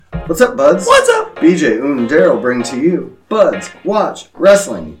What's up, buds? What's up? BJ and Daryl bring to you Buds Watch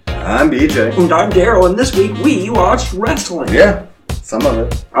Wrestling. I'm BJ. And I'm Daryl, and this week we watched wrestling. Yeah, some of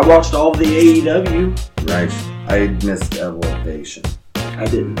it. I watched all of the AEW. Right. I missed Elevation. I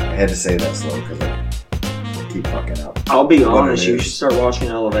didn't. I had to say that slow because I keep fucking up. I'll be honest, you should start watching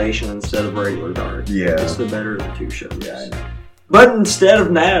Elevation instead of regular Dark. Yeah. It's the better of the two shows. Yeah, I know. But instead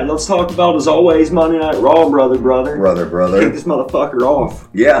of that, let's talk about, as always, Monday Night Raw, brother. Brother. Kick this motherfucker off.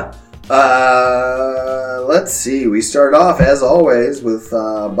 Yeah. Let's see. We start off, as always, with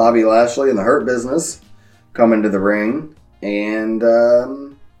Bobby Lashley and the Hurt Business coming to the ring. And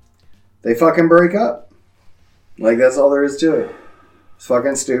they fucking break up. Like, that's all there is to it. It's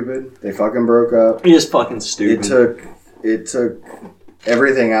fucking stupid. They fucking broke up. It is fucking stupid. It took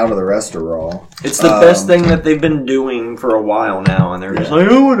everything out of the rest of Raw. It's the best thing that they've been doing for a while now, and they're just like,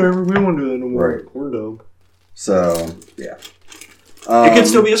 oh, whatever, we don't do that no more. Right. We're dumb. So, yeah. It could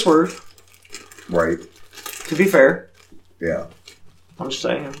still be a swerve. Right. To be fair. Yeah. I'm just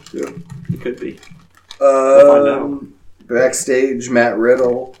saying. Yeah. It could be. We'll find out. Backstage, Matt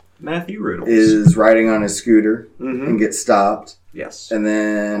Riddle Matthew Riddle is riding on his scooter and gets stopped. Yes. And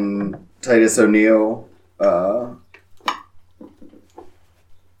then Titus O'Neil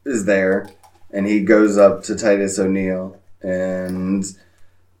is there, and he goes up to Titus O'Neil and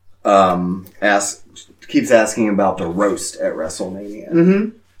keeps asking about the roast at WrestleMania.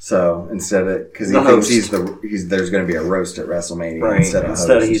 Mm-hmm. So instead of, because he thinks there's going to be a roast at WrestleMania, right?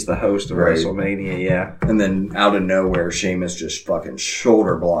 Instead he's the host of WrestleMania, yeah. And then out of nowhere, Sheamus just fucking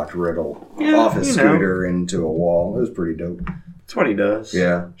shoulder blocked Riddle off his scooter into a wall. It was pretty dope. That's what he does.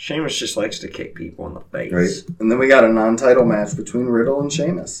 Yeah. Sheamus just likes to kick people in the face. Right. And then we got a non-title match between Riddle and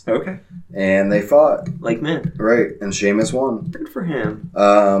Sheamus. Okay. And they fought. Like men. Right. And Sheamus won. Good for him.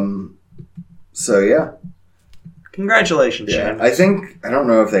 So, yeah. Congratulations, yeah. Sheamus. I don't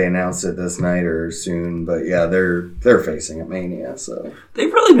know if they announced it this night or soon, but yeah, they're facing at Mania, so.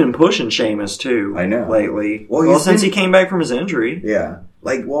 They've really been pushing Sheamus, too. I know. Lately. Well since he came back from his injury. Yeah.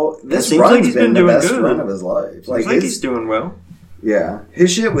 Like, this seems like he's been the doing best good. run of his life. Like he's doing well. Yeah.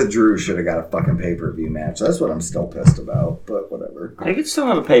 His shit with Drew should have got a fucking pay-per-view match. That's what I'm still pissed about, but whatever. They could still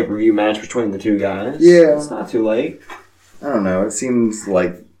have a pay-per-view match between the two guys. Yeah. It's not too late. I don't know. It seems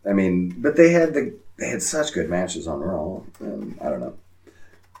like, but they had such good matches on Raw, and I don't know.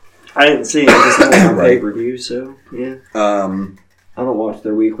 I didn't see it. I just on pay-per-view, so, yeah. I don't watch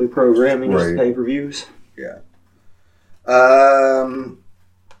their weekly programming, just pay-per-views. Yeah. So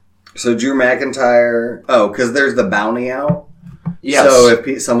Drew McIntyre... Oh, because there's the bounty out? Yes. So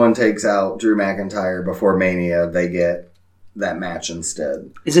if someone takes out Drew McIntyre before Mania, they get that match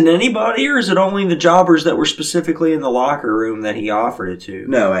instead. Is it anybody, or is it only the jobbers that were specifically in the locker room that he offered it to?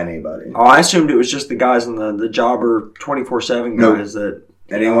 No, anybody. Oh, I assumed it was just the guys in the jobber 24/7 guys that...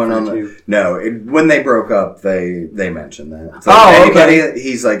 Anyone on the... No, when they broke up, they mentioned that. It's okay.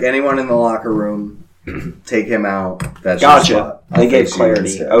 He's like, anyone in the locker room, take him out. That's gotcha. Your spot. They gave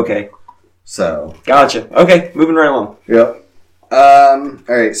clarity. Okay. So. Gotcha. Okay, moving right along. Yep. All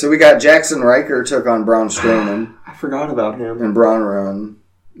right, so we got Jackson Riker took on Braun Strowman. I forgot about him. And Braun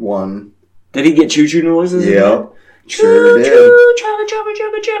won. Did he get choo-choo noises? Yep. Sure did.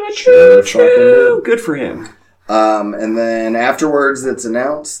 Choo-choo. Good for him. And then afterwards, it's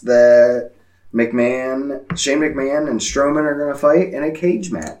announced that Shane McMahon and Strowman are going to fight in a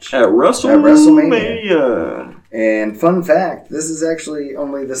cage match. At WrestleMania. And fun fact, this is actually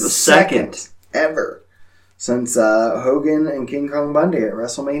only the second ever since Hogan and King Kong Bundy at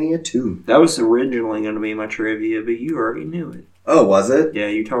WrestleMania 2. That was originally going to be my trivia, but you already knew it. Oh, was it? Yeah,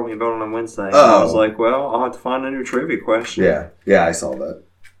 you told me about it on Wednesday. Oh. I was like, well, I'll have to find a new trivia question. Yeah, I saw that.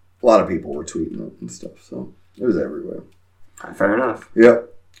 A lot of people were tweeting it and stuff, so it was everywhere. Fair enough.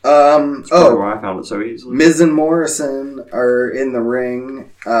 Yep. That's probably why I found it so easily. Miz and Morrison are in the ring,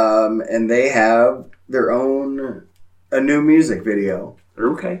 and they have their own a new music video.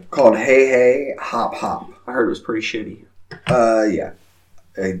 Okay. Called Hey Hey Hop Hop. I heard it was pretty shitty. Yeah.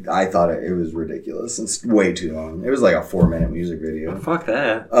 I thought it was ridiculous. It's way too long. It was like a 4-minute music video. Fuck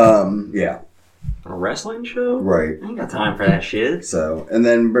that. Yeah. A wrestling show? Right. I ain't got time for that shit. So, and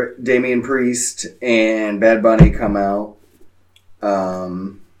then Damian Priest and Bad Bunny come out.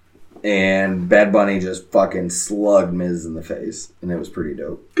 And Bad Bunny just fucking slugged Miz in the face. And it was pretty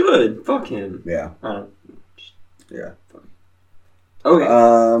dope. Good. Fuck him. Yeah. Yeah. Okay.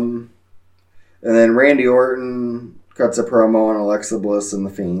 And then Randy Orton cuts a promo on Alexa Bliss and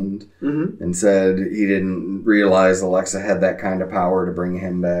The Fiend and said he didn't realize Alexa had that kind of power to bring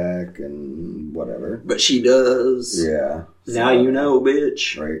him back and whatever. But she does. Yeah. Now you know,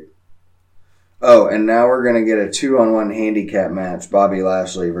 bitch. Right. Oh, and now we're going to get a 2-on-1 handicap match. Bobby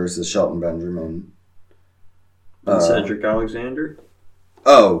Lashley versus Shelton Benjamin. And Cedric Alexander?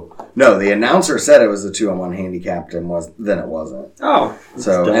 Oh, no. The announcer said it was a 2-on-1 handicap, and then it wasn't. Oh.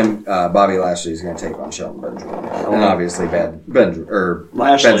 So, and Bobby Lashley is going to take on Shelton Benjamin. And obviously,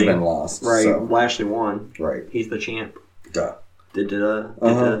 Benjamin lost. Right. So. Lashley won. Right. He's the champ. Duh. Da-da-da.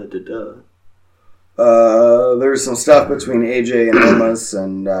 There's some stuff between AJ and Omos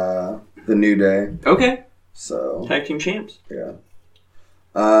and the New Day. Okay. So tag team champs. Yeah.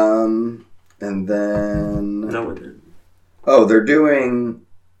 And then No, it didn't. Oh, they're doing.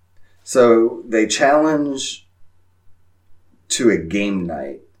 So they challenge to a game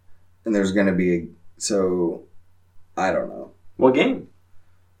night, and there's going to be a. So I don't know what game.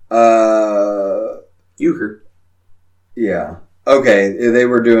 Euchre. Yeah. Okay, they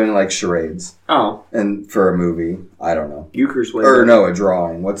were doing like charades. Oh. And for a movie, I don't know. Euchre's way. Or no, a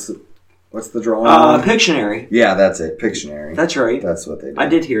drawing. What's the drawing? Pictionary. Yeah, that's it. Pictionary. That's right. That's what they did. I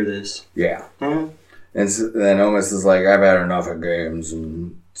did hear this. Yeah. Mm-hmm. And then Omos is like, I've had enough of games,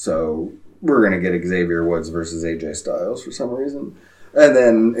 and so we're gonna get Xavier Woods versus AJ Styles for some reason. And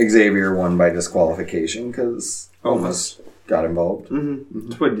then Xavier won by disqualification because Omos got involved. Mm-hmm.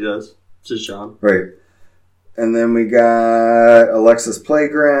 That's what he does. It's his job. Right. And then we got Alexa's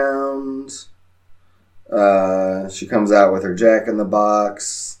Playground. She comes out with her Jack in the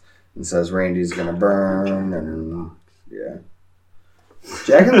Box and says Randy's gonna burn. And yeah,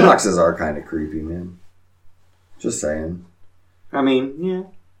 Jack in the Boxes are kind of creepy, man. Just saying. I mean, yeah.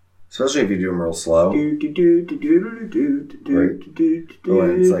 Especially if you do them real slow. Right. Oh,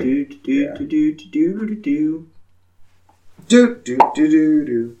 and it's like, yeah.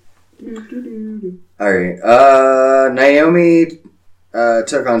 Alright. Naomi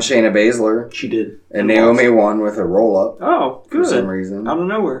took on Shayna Baszler. She did. And Naomi won with a roll-up. Oh, good. For some reason. Out of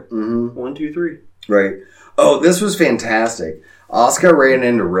nowhere. Mm-hmm. 1, 2, 3. Right. Oh, this was fantastic. Asuka ran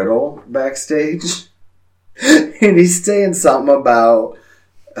into Riddle backstage. And he's saying something about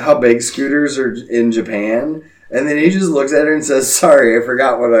how big scooters are in Japan. And then he just looks at her and says, sorry, I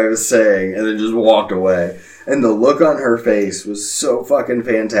forgot what I was saying. And then just walked away. And the look on her face was so fucking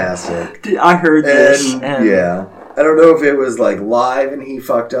fantastic. I heard this. And yeah. I don't know if it was like live and he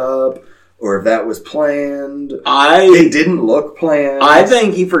fucked up, or if that was planned. It didn't look planned. I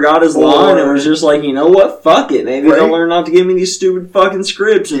think he forgot his line and was just like, you know what? Fuck it. Maybe they'll learn not to give me these stupid fucking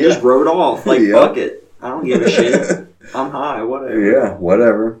scripts and just wrote off. Like, fuck it. I don't give a shit. I'm high. Whatever. Yeah,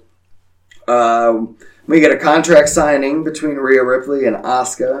 whatever. We get a contract signing between Rhea Ripley and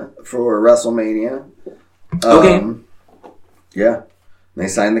Asuka for WrestleMania. Okay. Yeah. They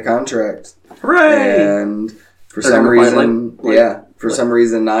signed the contract. Hooray! And for some reason, some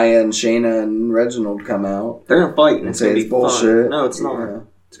reason, Nia and Shayna and Reginald come out. They're gonna fight, and it's gonna be bullshit. Fun. No, it's not. Yeah.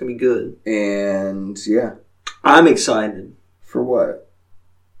 It's gonna be good. And yeah, I'm excited. For what?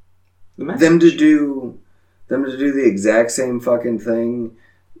 The match. Them to do the exact same fucking thing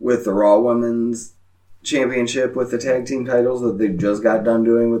with the Raw Women's Championship with the tag team titles that they just got done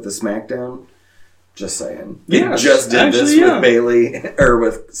doing with the SmackDown. Just saying. They just did this with Bayley or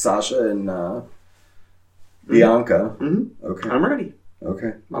with Sasha and Bianca. Mm-hmm. Okay. I'm ready.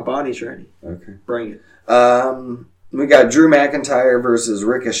 Okay. My body's ready. Okay. Bring it. We got Drew McIntyre versus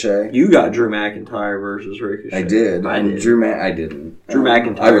Ricochet. You got Drew McIntyre versus Ricochet. I did. I did. I didn't. Drew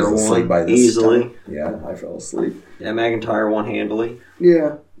McIntyre I was asleep by this easily. time. Yeah, I fell asleep. Yeah, McIntyre won handily.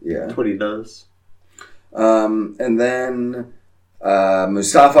 Yeah. That's what he does. And then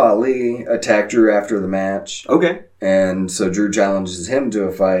Mustafa Ali attacked Drew after the match. Okay. And so Drew challenges him to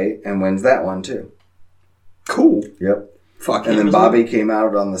a fight and wins that one too. Cool. Yep. Fuck. And then Bobby came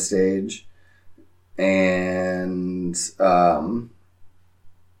out on the stage. And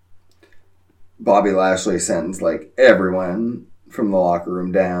Bobby Lashley sends like everyone from the locker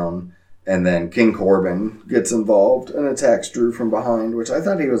room down, and then King Corbin gets involved and attacks Drew from behind, which I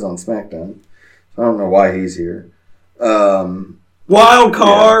thought he was on SmackDown. I don't know why he's here. Wild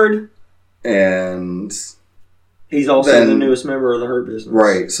card, and he's also the newest member of the Hurt Business.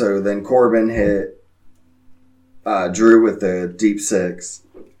 Right. So then Corbin hit Drew with the Deep Six.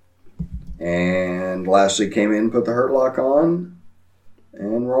 And Lashley came in, put the Hurt Lock on,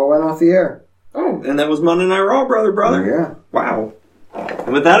 and Raw went off the air. Oh, and that was Monday Night Raw, brother. Yeah. Wow.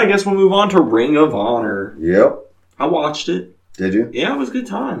 And with that, I guess we'll move on to Ring of Honor. Yep. I watched it. Did you? Yeah, it was good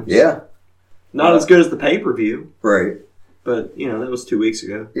times. Yeah. Not as good as the pay-per-view. Right. But, that was 2 weeks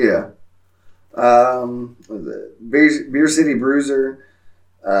ago. Yeah. Beer City Bruiser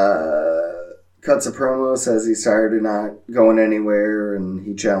cuts a promo, says he's tired of not going anywhere, and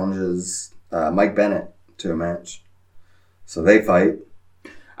he challenges Mike Bennett to a match. So they fight.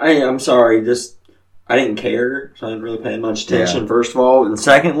 I'm sorry, I didn't care, so I didn't really pay much attention, first of all. And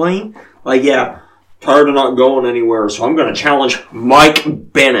secondly, tired of not going anywhere, so I'm going to challenge Mike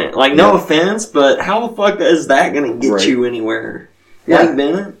Bennett. No offense, but how the fuck is that going to get you anywhere? Yeah. Mike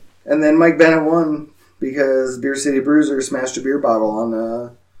Bennett? And then Mike Bennett won because Beer City Bruiser smashed a beer bottle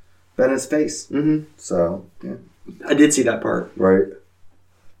on Bennett's face. Mm-hmm. So, yeah. I did see that part. Right.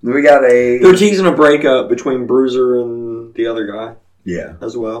 Then we got They're teasing a breakup between Bruiser and the other guy. Yeah.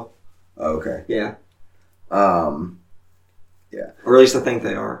 As well. Okay. Yeah. Yeah. Or at least I think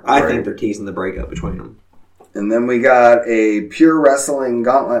they are. I think they're teasing the breakup between them. And then we got a pure wrestling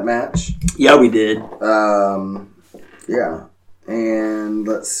gauntlet match. Yeah, we did. Yeah. And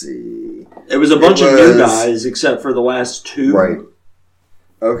let's see. It was a bunch of new guys except for the last two. Right.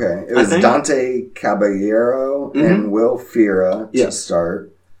 Okay. It was Dante Caballero and Will Fira to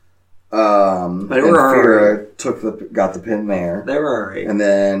start. They were Fira got the pin there. They were alright. And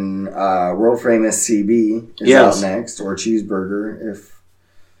then world famous CB is out next, or Cheeseburger, if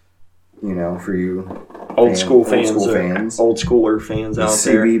for you old school fans, old schooler fans out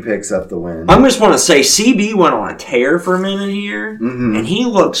there. CB picks up the win. I just want to say CB went on a tear for a minute here, and he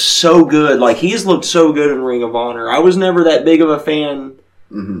looked so good. He's looked so good in Ring of Honor. I was never that big of a fan.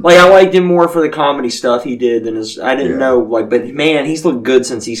 I liked him more for the comedy stuff he did than his. I didn't know, but man, he's looked good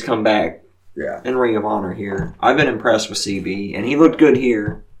since he's come back. Yeah. In Ring of Honor here, I've been impressed with CB, and he looked good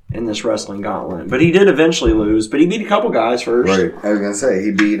here in this wrestling gauntlet. But he did eventually lose. But he beat a couple guys first. Right. I was gonna say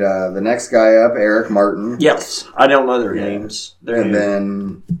he beat the next guy up, Eric Martin. Yes, I don't know their names.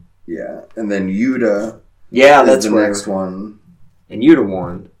 Then Yuta. Yeah, that's the next one. And Yuta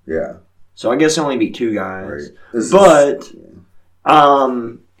won. Yeah. So I guess I only beat two guys. Right.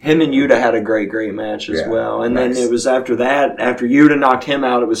 Him and Yuta had a great match as well. And then it was after that, after Yuta knocked him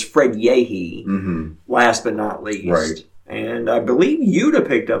out, it was Fred Yehi, last but not least. Right. And I believe Yuta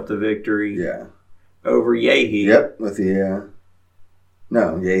picked up the victory over Yehi. Yep, with Yehi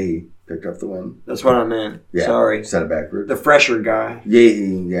picked up the win. That's what I meant. Yeah. Sorry. Said it backwards. The fresher guy.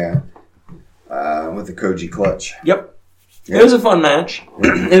 Yehi, with the Koji clutch. Yep. It was a fun match.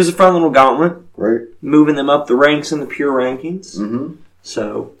 It was a fun little gauntlet. Right. Moving them up the ranks in the pure rankings. Mm-hmm.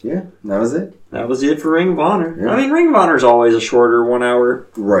 So. Yeah, that was it. That was it for Ring of Honor. Yeah. I mean, Ring of Honor is always a shorter 1 hour.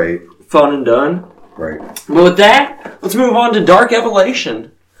 Right. Fun and done. Right. But with that, let's move on to Dark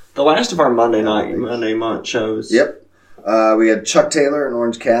Evolution. The last of our Monday month shows. Yep. We had Chuck Taylor and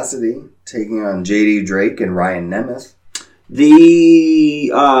Orange Cassidy taking on JD Drake and Ryan Nemeth.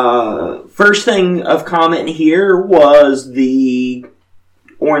 The first thing of comment here was the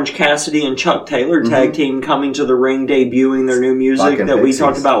Orange Cassidy and Chuck Taylor tag team coming to the ring, debuting their new music that we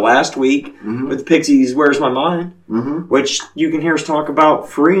talked about last week with Pixies' Where's My Mind, which you can hear us talk about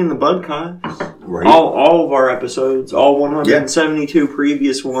free in the Budcast. Right. All of our episodes, all 172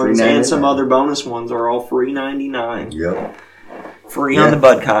 previous ones, and some other bonus ones are all free $99. Yep. Free on the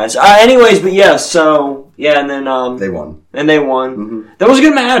Budcast. Anyways, but yes, so, and then... they won. And they won. That was a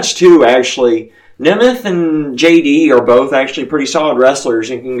good match, too, actually. Nemeth and JD are both actually pretty solid wrestlers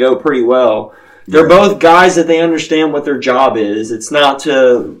and can go pretty well. They're both guys that they understand what their job is. It's not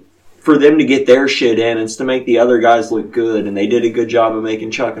for them to get their shit in. It's to make the other guys look good. And they did a good job of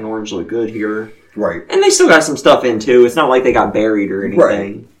making Chuck and Orange look good here. Right. And they still got some stuff in, too. It's not like they got buried or anything.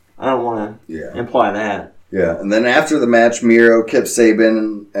 Right. I don't want to imply that. Yeah. And then after the match, Miro, Kip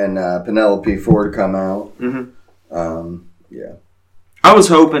Sabian, and Penelope Ford come out. Yeah. I was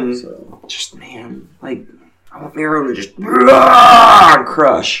hoping, I want Miro to just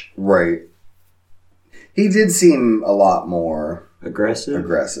crush. Right. He did seem a lot more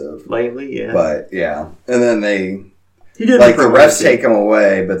aggressive lately, yeah. But yeah, and then he did the refs take him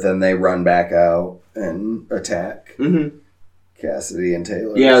away, but then they run back out and attack Cassidy and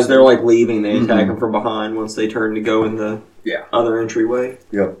Taylor. Yeah, as they're leaving, they attack him from behind once they turn to go in the other entryway.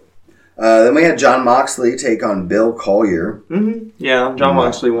 Yep. Then we had Jon Moxley take on Bill Collier. Yeah, Jon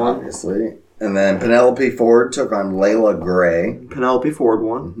Moxley won. Obviously. And then Penelope Ford took on Layla Gray. Penelope Ford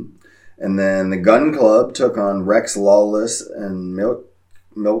won. And then the Gun Club took on Rex Lawless and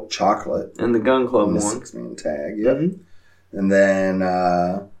Milk Chocolate. And the Gun Club won. 6-man tag, yep. And then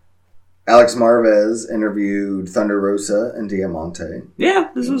Alex Marvez interviewed Thunder Rosa and Diamante. Yeah,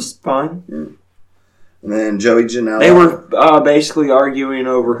 this was fine. Yeah. And then Joey Janela. They were basically arguing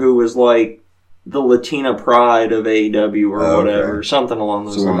over who was the Latina pride of AEW or whatever. Something along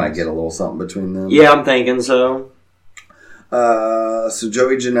those lines. So we might get a little something between them. Yeah, I'm thinking so. So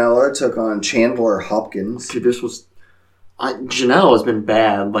Joey Janela took on Chandler Hopkins. Dude, this was... Janela has been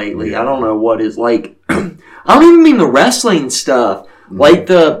bad lately. I don't know what is I don't even mean the wrestling stuff. Like,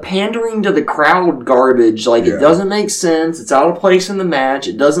 the pandering to the crowd garbage, like, it doesn't make sense. It's out of place in the match.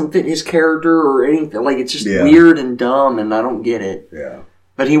 It doesn't fit his character or anything. Like, it's just weird and dumb, and I don't get it. Yeah.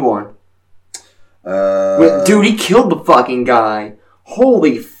 But he won. Dude, he killed the fucking guy.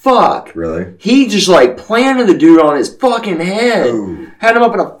 Holy fuck. Really? He just, like, planted the dude on his fucking head. Ooh. Had him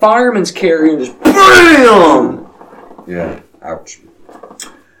up in a fireman's carry and just BAM! Yeah. Ouch.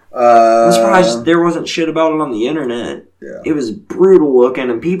 I'm surprised there wasn't shit about it on the internet. Yeah. It was brutal looking,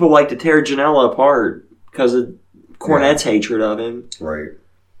 and people like to tear Janela apart because of Cornette's hatred of him. Right.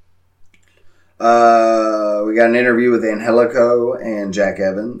 We got an interview with Angelico and Jack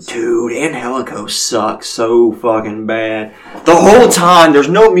Evans. Dude, Angelico sucks so fucking bad. The whole time, there's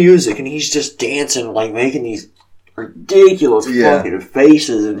no music, and he's just dancing, like, making these ridiculous fucking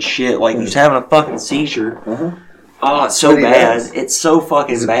faces and shit, like he's having a fucking seizure. Uh-huh. Oh, it's so bad. It's so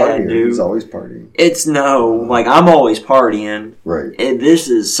fucking bad, dude. He's always partying. It's like, I'm always partying. Right. And this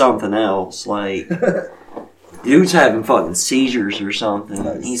is something else. Like, dude's having fucking seizures or something.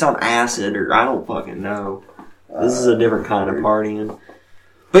 Nice. He's on acid or I don't fucking know. This is a different kind of partying.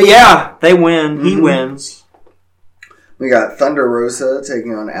 But yeah, they win. Mm-hmm. He wins. We got Thunder Rosa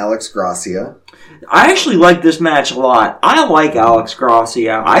taking on Alex Gracia. I actually like this match a lot. I like Alex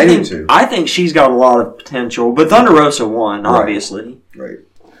Gracia. I think she's got a lot of potential. But Thunder Rosa won, obviously. Right.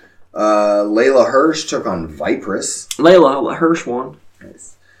 Layla Hirsch took on Vipress. Layla Hirsch won.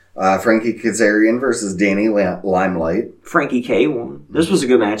 Nice. Frankie Kazarian versus Danny Limelight. Frankie K won. This was a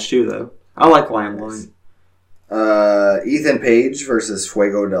good match too, though. I like Limelight. Ethan Page versus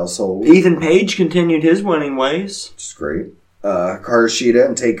Fuego del Sol. Ethan Page continued his winning ways. Which is great. Hikaru Shida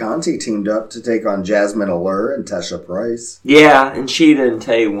and Tay Conti teamed up to take on Jasmine Allure and Tesha Price. Yeah, and Shida and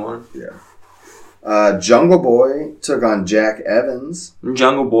Tay won. Yeah. Jungle Boy took on Jack Evans. And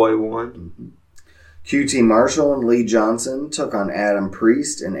Jungle Boy won. Mm-hmm. QT Marshall and Lee Johnson took on Adam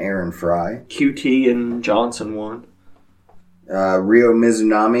Priest and Aaron Fry. QT and Johnson won. Ryo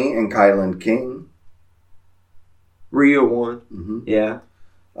Mizunami and Kylan King. Ryo won. Mm-hmm. Yeah.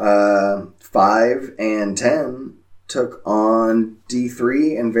 5 and 10 took on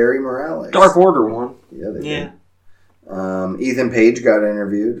D3 and Very Morales. Dark Order won. Yeah, they did. Ethan Page got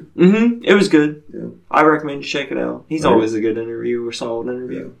interviewed. Mm-hmm. It was good. Yeah. I recommend you check it out. He's always a good interview or solid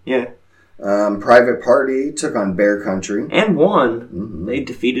interview. Yeah. Private Party took on Bear Country. And won. Mm-hmm. They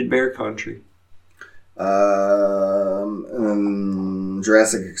defeated Bear Country. And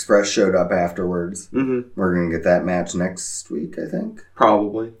Jurassic Express showed up afterwards. Mm-hmm. We're going to get that match next week, I think.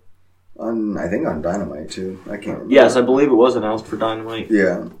 Probably. I think on Dynamite, too. I can't remember. Yes, I believe it was announced for Dynamite.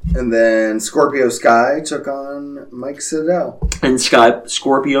 Yeah. And then Scorpio Sky took on Mike Sydal. And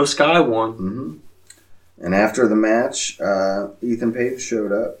Scorpio Sky won. Mm-hmm. And after the match, Ethan Page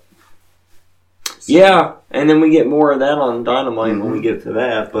showed up. So. Yeah, and then we get more of that on Dynamite when we get to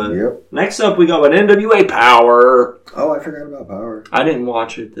that. But next up, we got NWA Power. Oh, I forgot about Power. I didn't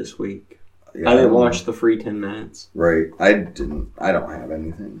watch it this week. Yeah, I didn't watch the free 10 minutes. Right. I don't have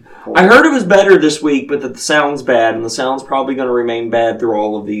anything. I heard it was better this week, but that the sound's bad, and the sound's probably going to remain bad through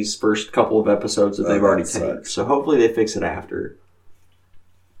all of these first couple of episodes that they've already taped. So hopefully they fix it after.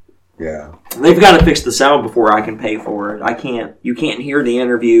 Yeah. They've got to fix the sound before I can pay for it. You can't hear the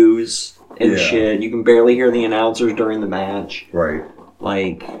interviews and shit. You can barely hear the announcers during the match. Right.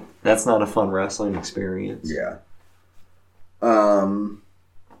 Like, that's not a fun wrestling experience. Yeah.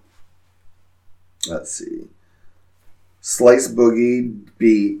 Let's see. Slice Boogie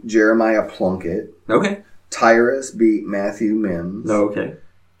beat Jeremiah Plunkett. Okay. Tyrus beat Matthew Mims. Okay.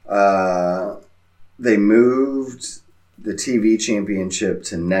 They moved the TV championship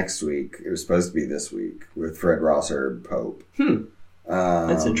to next week. It was supposed to be this week with Fred Rosser Pope.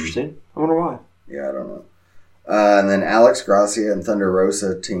 That's interesting. I wonder why. Yeah, I don't know. And then Alex Gracia and Thunder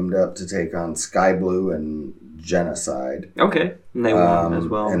Rosa teamed up to take on Sky Blue and Genocide. Okay. And they won as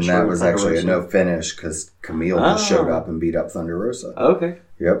well. And that was actually a no finish because Camille just showed up and beat up Thunder Rosa. Okay.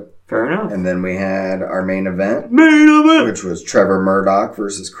 Yep. Fair enough. And then we had our main event. Which was Trevor Murdoch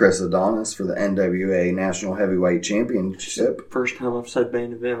versus Chris Adonis for the NWA National Heavyweight Championship. First time I've said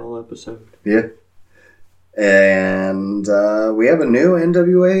main event all episode. Yeah. And we have a new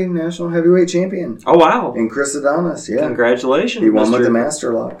NWA National Heavyweight Champion. Oh, wow. And Chris Adonis, yeah. Congratulations, He won with the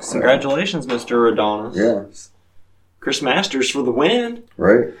Master Lock. So. Congratulations, Mr. Adonis. Yeah. Chris Masters for the win.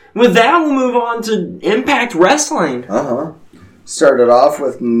 Right. With that, we'll move on to Impact Wrestling. Uh-huh. Started off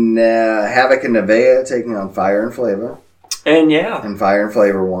with Havoc and Nevaeh taking on Fire and Flava. And yeah. And Fire and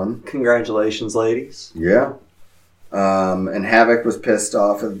Flava won. Congratulations, ladies. Yeah. And Havoc was pissed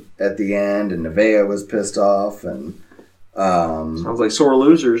off at the end, and Nevaeh was pissed off, and sounds like sore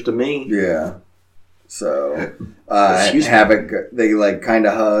losers to me. Yeah. So Excuse me. Havoc, they like kind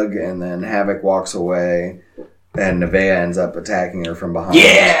of hug, and then Havoc walks away, and Nevaeh ends up attacking her from behind.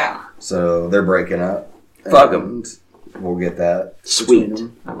 Yeah! So they're breaking up. Fuck 'em. We'll get that. Sweet.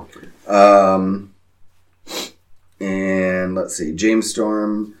 between them. And let's see, James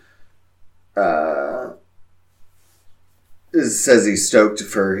Storm says he's stoked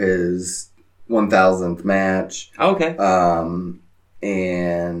for his 1000th match. Okay.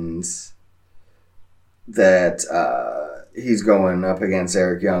 And that he's going up against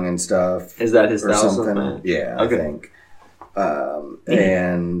Eric Young and stuff. Is that his or 1000th something? match? Yeah, Okay. I think.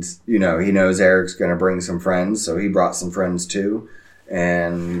 And he knows Eric's going to bring some friends, so he brought some friends too.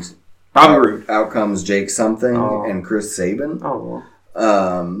 And out comes Jake something and Chris Sabin. Oh,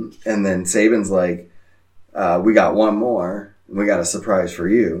 well. And then Sabin's like, we got one more. We got a surprise for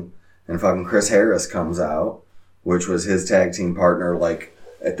you. And fucking Chris Harris comes out, which was his tag team partner, like,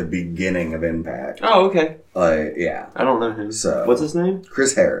 at the beginning of Impact. Oh, okay. Yeah. I don't know him. So, what's his name?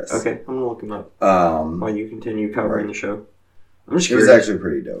 Chris Harris. Okay, I'm going to look him up while you continue covering the show. I'm just curious. It was actually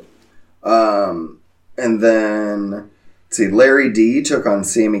pretty dope. And then, let's see, Larry D took on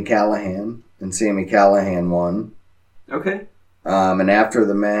Sami Callihan, and Sami Callihan won. Okay. And after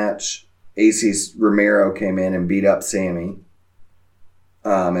the match, AC Romero came in and beat up Sami.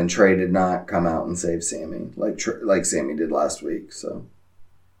 And Trey did not come out and save Sami like Sami did last week. So,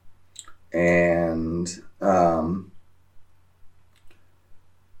 and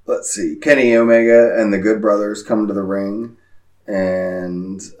let's see, Kenny Omega and the Good Brothers come to the ring,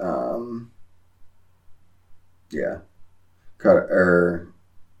 and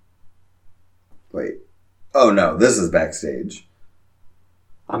wait, oh no, this is backstage.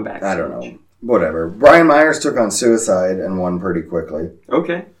 I'm backstage. I don't know. Whatever. Brian Myers took on Suicide and won pretty quickly.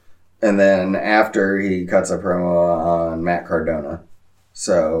 Okay. And then after, he cuts a promo on Matt Cardona.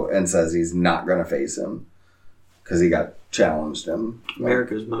 And says he's not going to face him. Because he got challenged him.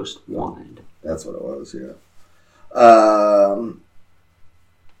 America's Most Wanted. That's what it was, yeah. All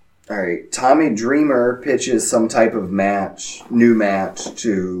right. Tommy Dreamer pitches some type of new match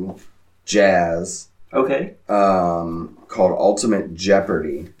to Jazz. Okay. Called Ultimate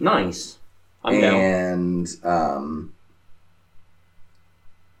Jeopardy. Nice. I'm down. And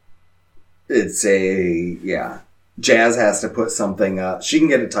it's Jazz has to put something up. She can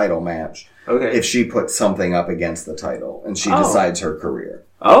get a title match if she puts something up against the title, and she decides her career.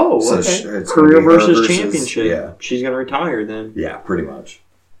 Oh, so okay. it's Career versus championship. Yeah, she's gonna retire then. Yeah, pretty much.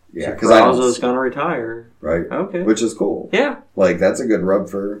 Yeah, because Razo's gonna retire. Right. Okay. Which is cool. Yeah. Like, that's a good rub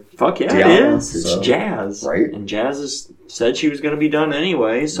for Fuck yeah, Deanna, it is. It's Jazz. Right. And Jazz said she was going to be done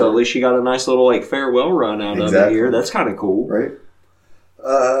anyway, so at least she got a nice little, farewell run out of it here. That's kind of cool. Right.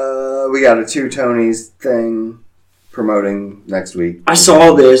 We got a Two Tonys thing promoting next week. I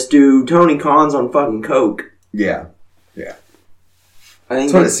saw this, dude. Tony Khan's on fucking coke. Yeah. Yeah. I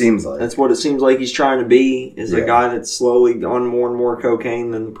think that's what it seems like. That's what it seems like he's trying to be, is a guy that's slowly on more and more cocaine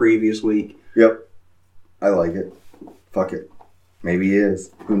than the previous week. Yep. I like it. Fuck it. Maybe he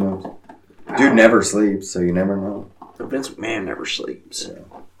is. Who knows? Dude never sleeps, so you never know. Vince McMahon never sleeps. Yeah.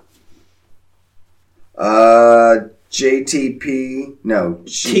 JTP. No.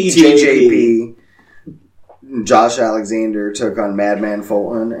 TJP. Josh Alexander took on Madman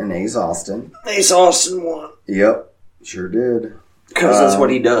Fulton and Ace Austin. Ace Austin won. Yep. Sure did. Because that's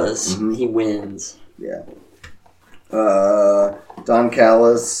what he does. Mm-hmm. He wins. Yeah. Don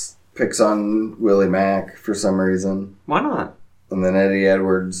Callis picks on Willie Mack for some reason. Why not? And then Eddie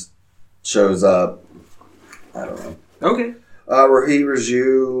Edwards shows up. I don't know. Okay. Raheem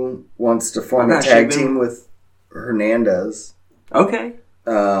Raju wants to form a tag team with Hernandez. Okay.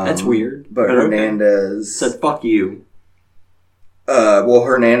 That's weird. But Hernandez said, fuck you. Well,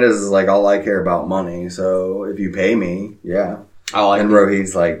 Hernandez is like, all I care about money, so if you pay me, yeah. And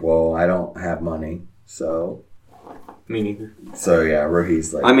Rohit's like, well, I don't have money, so. Me neither. So, yeah,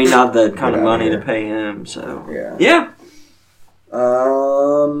 Rohit's like, I mean, not that kind of money to pay him, so. Yeah. Yeah.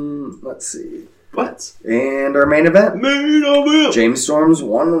 Let's see. What? And our main event. James Storm's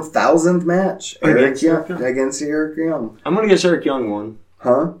 1000th match. Against Eric Young. I'm going to guess Eric Young won.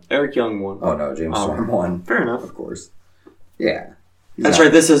 Huh? Eric Young won. Oh, no, James Storm won. Fair enough. Of course. Yeah. That's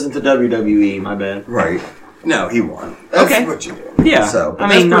right, this isn't the WWE, my bad. Right. No, he won. That's what you do. Yeah. So, I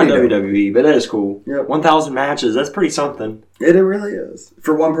mean, not WWE, but that is cool. Yep. 1,000 matches, that's pretty something. It really is.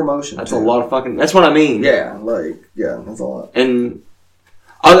 For one promotion. That's a lot of fucking... That's what I mean. Yeah, that's a lot. And...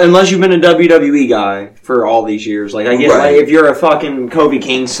 unless you've been a WWE guy for all these years. Like, I get if you're a fucking Kofi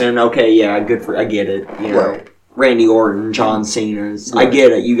Kingston, okay, yeah, I get it. You know, Randy Orton, John Cena's. I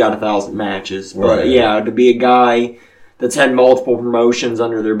get it, you got 1,000 matches. But, yeah, to be a guy that's had multiple promotions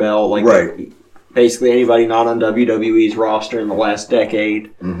under their belt, like... basically anybody not on WWE's roster in the last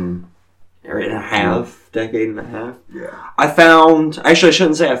decade. Mm-hmm. Or in a half. Decade and a half. Yeah. I found... Actually, I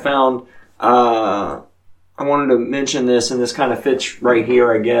shouldn't say I found... I wanted to mention this, and this kind of fits right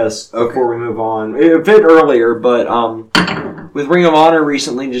here, I guess, before we move on. It fit earlier, but with Ring of Honor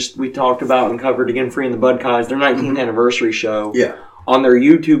recently, we talked about and covered again, Free in the Bud Kais, their 19th anniversary show. Yeah. On their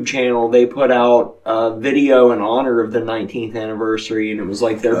YouTube channel, they put out a video in honor of the 19th anniversary, and it was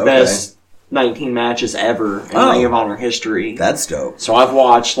like their best 19 matches ever in Ring of Honor history. That's dope. So I've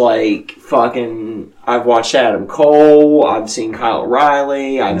watched I've watched Adam Cole, I've seen Kyle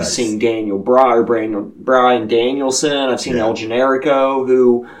O'Reilly, I've seen Daniel Bryan Danielson, I've seen El Generico,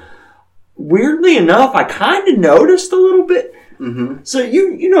 who, weirdly enough, I kind of noticed a little bit. Mm-hmm. So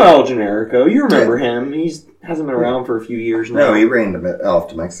you know El Generico, you remember him. He hasn't been around for a few years now. No, he ran off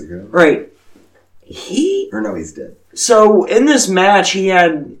to Mexico. Right. He's dead. So in this match, he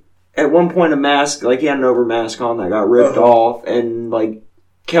had... At one point, a mask, like he had an over mask on that got ripped off, and like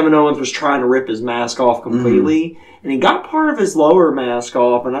Kevin Owens was trying to rip his mask off completely, and he got part of his lower mask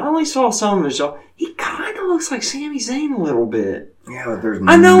off, and I only saw some of his jaw. He kind of looks like Sami Zayn a little bit. Yeah, but there's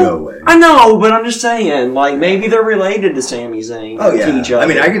no way. I know, but I'm just saying, like maybe they're related to Sami Zayn. Oh yeah, to each other. I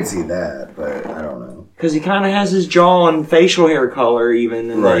mean I can see that, but I don't know. Because he kind of has his jaw and facial hair color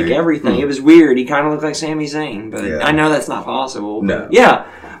even, and like everything. It was weird. He kind of looked like Sami Zayn, but I know that's not possible. No. Yeah.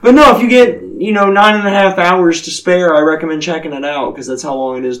 But no, if you get, 9.5 hours to spare, I recommend checking it out, because that's how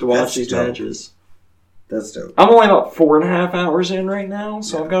long it is to watch these matches. That's dope. I'm only about 4.5 hours in right now,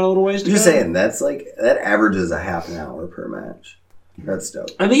 so I've got a little ways to go. Just saying, that averages a half an hour per match. That's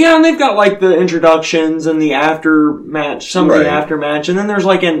dope. And they've got like the introductions and the after match, some of the after match, and then there's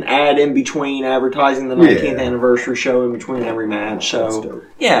like an ad in between advertising the 19th anniversary show in between every match. So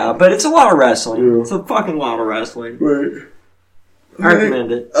yeah, but it's a lot of wrestling. Yeah. It's a fucking lot of wrestling. Right. I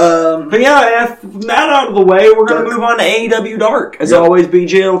recommend it. But yeah, with that out of the way, we're going to move on to AEW Dark. As always,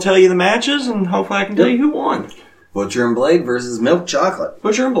 BJ will tell you the matches, and hopefully I can tell you who won. Butcher and Blade versus Milk Chocolate.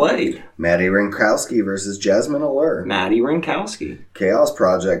 Butcher and Blade. Maddie Rinkowski versus Jasmine Allure. Maddie Rinkowski. Chaos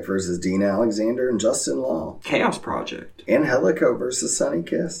Project versus Dean Alexander and Justin Law. Chaos Project. Angelico versus Sonny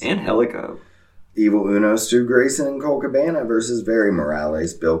Kiss. Angelico. Evil Uno, Stu Grayson, and Cole Cabana versus Very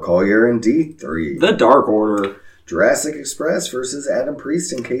Morales, Bill Collier, and D3. The Dark Order. Jurassic Express versus Adam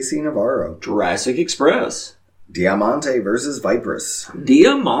Priest and Casey Navarro. Jurassic Express. Diamante versus Vipress.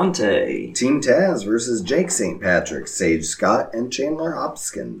 Diamante. Team Taz versus Jake St. Patrick, Sage Scott, and Chandler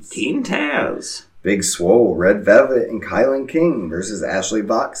Hopkins. Team Taz. Big Swole, Red Velvet, and Kylan King versus Ashley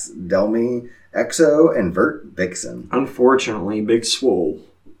Vox, Delmy Exo, and Vert Vixen. Unfortunately, Big Swole.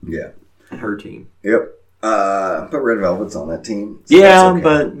 Yeah. And her team. Yep. But Red Velvet's on that team. So yeah,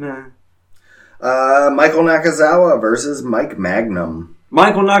 but... Nah. Michael Nakazawa versus Mike Magnum.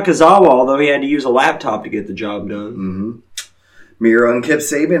 Michael Nakazawa, although he had to use a laptop to get the job done. Mm-hmm. Miro and Kip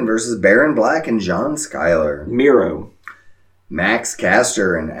Sabian versus Baron Black and John Skyler. Miro. Max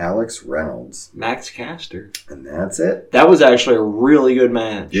Caster and Alex Reynolds. Max Caster. And that's it. That was actually a really good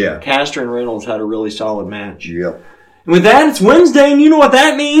match. Yeah. Caster and Reynolds had a really solid match. Yep. And with that, it's Wednesday, and you know what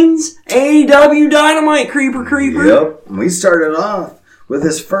that means. AEW Dynamite, Creeper. Yep. And we started off with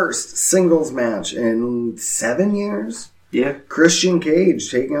his first singles match in 7 years. Yeah. Christian Cage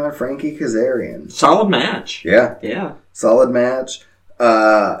taking on Frankie Kazarian. Solid match. Yeah. Yeah. Solid match.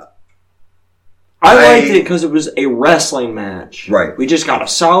 I liked it because it was a wrestling match. Right. We just got a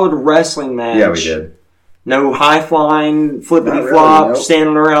solid wrestling match. Yeah, we did. No high-flying, flippity-flop,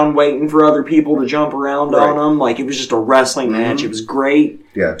 standing around waiting for other people to jump around on them. Like, it was just a wrestling match. It was great.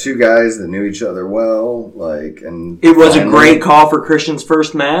 Yeah, two guys that knew each other well. And it was a great call for Christian's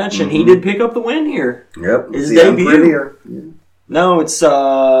first match, and he did pick up the win here. Yep. His debut. No, it's, it's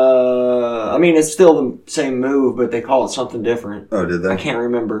still the same move, but they call it something different. Oh, did they? I can't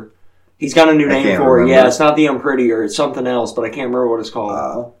remember. He's got a new name for it. Yeah, it's not the Unprettier. It's something else, but I can't remember what it's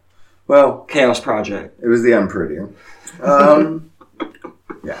called. Well, Chaos Project. It was the Unprettier.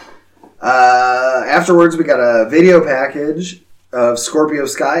 Yeah. Afterwards, we got a video package of Scorpio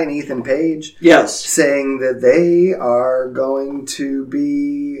Sky and Ethan Page. Yes. Saying that they are going to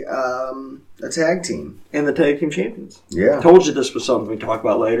be a tag team. And the tag team champions. Yeah. I told you this was something we talk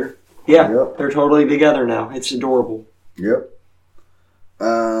about later. Yeah. Yep. They're totally together now. It's adorable. Yep.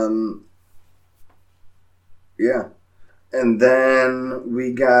 Yeah. And then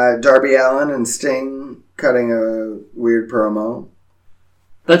we got Darby Allin and Sting cutting a weird promo.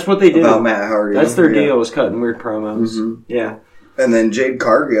 That's what they do. About Matt Hardy. That's their deal, is cutting weird promos. Mm-hmm. Yeah. And then Jade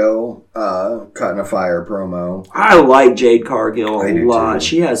Cargill cutting a fire promo. I like Jade Cargill a lot. Too.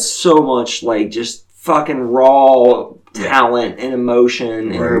 She has so much, just fucking raw talent and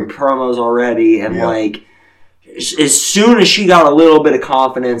emotion in her promos already, and like as soon as she got a little bit of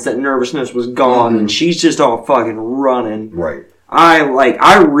confidence, that nervousness was gone, and she's just all fucking running. Right.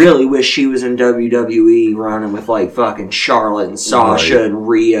 I really wish she was in WWE running with like fucking Charlotte and Sasha and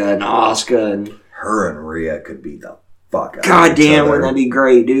Rhea and Asuka, and her and Rhea could beat the fuck out. God damn, wouldn't that be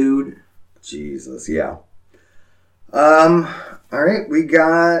great, dude? Jesus, yeah. All right, we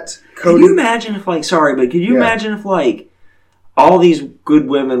got Cody. Could you imagine if imagine if like all these good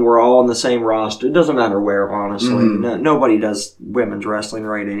women were all on the same roster? It doesn't matter where, honestly. Nobody does women's wrestling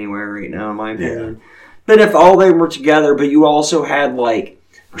right anywhere right now, in my opinion. Yeah. But if all they were together, but you also had like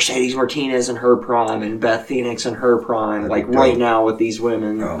Mercedes Martinez in her prime and Beth Phoenix in her prime, like right now with these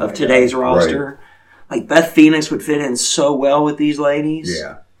women of today's roster, like Beth Phoenix would fit in so well with these ladies.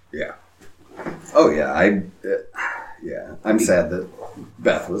 Yeah, yeah. Oh yeah, I'm sad that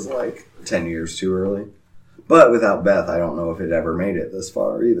Beth was like 10 years too early. But without Beth, I don't know if it ever made it this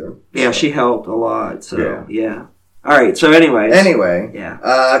far either. Yeah, she helped a lot. So yeah. All right. So anyway,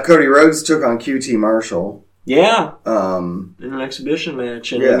 Cody Rhodes took on QT Marshall. Yeah. In an exhibition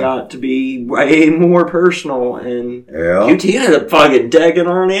match, and it got to be way more personal. And QT ended up fucking decking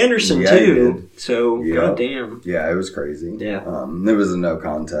Arn Anderson too. So goddamn. Yeah, it was crazy. Yeah. It was a no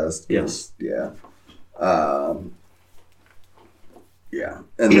contest. Yes. Yeah. Yeah.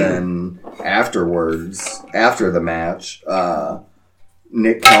 And then afterwards, after the match,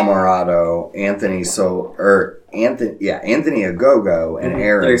 Nick Camarado, Anthony Ogogo, and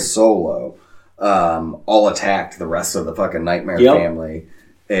Aaron Solo all attacked the rest of the fucking Nightmare family.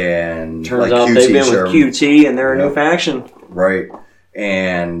 And turns out they've been with QT and they're a new faction. Right.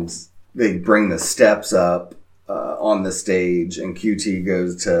 And they bring the steps up on the stage, and QT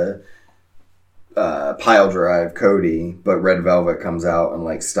goes to pile drive Cody, but Red Velvet comes out and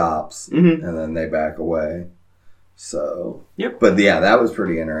like stops, and then they back away. So, but yeah, that was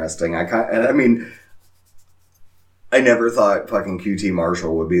pretty interesting. I never thought fucking QT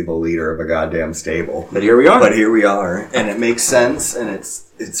Marshall would be the leader of a goddamn stable, but here we are. And it makes sense, and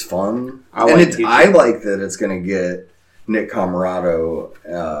it's fun. I like that it's going to get Nick Camarado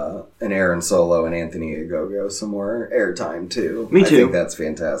and Aaron Solo and Anthony Ogogo some more airtime too. Me too. I think that's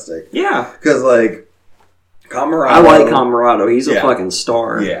fantastic. Yeah, because like Camarado, I like Camarado. He's a fucking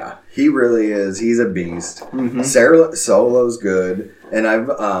star. Yeah. He really is. He's a beast. Solo's good,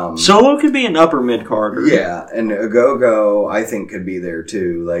 and Solo could be an upper mid carder. Yeah, and Ogogo I think could be there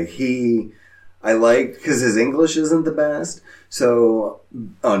too. Like I like because his English isn't the best. So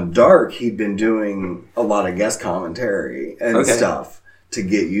on Dark, he'd been doing a lot of guest commentary and stuff to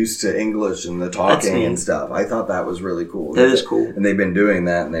get used to English and the talking and stuff. I thought that was really cool. That is cool. And they've been doing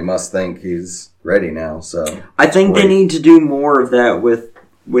that, and they must think he's ready now. So I think they need to do more of that with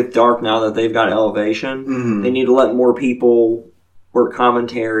Dark now that they've got Elevation. They need to let more people work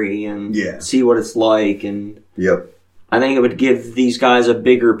commentary and see what it's like. And I think it would give these guys a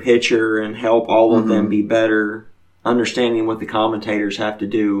bigger picture and help all of them be better, understanding what the commentators have to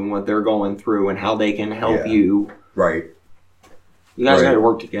do and what they're going through and how they can help you. Right. You guys got to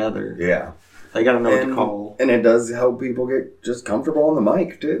work together. Yeah. They got to know what to call. And it does help people get just comfortable on the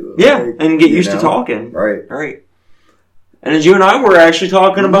mic, too. Yeah, like, and get used to talking. Right. And as you and I were actually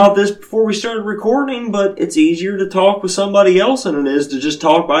talking about this before we started recording, but it's easier to talk with somebody else than it is to just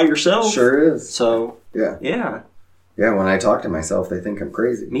talk by yourself. Sure is. So, yeah. Yeah, when I talk to myself, they think I'm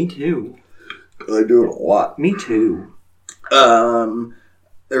crazy. Me too. I do it a lot. Me too.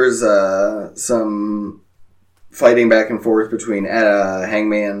 There's some fighting back and forth between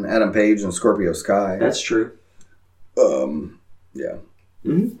Hangman Adam Page and Scorpio Sky. That's true. Yeah.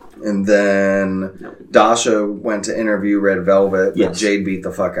 And then Dasha went to interview Red Velvet, but Jade beat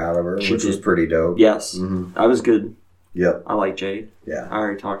the fuck out of her, which was pretty dope. Yes. That was good. Yep. I like Jade. Yeah. I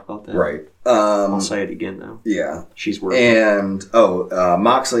already talked about that. Right. I'll say it again, though. Yeah. She's worth it. And,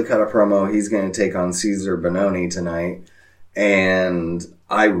 Moxley cut a promo. He's going to take on Cesar Bononi tonight. And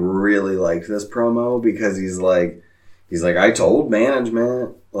I really liked this promo because he's like, I told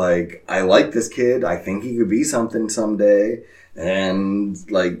management, like, I like this kid. I think he could be something someday. And,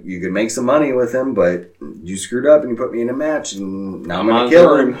 like, you could make some money with him, but you screwed up and you put me in a match, and now I'm going to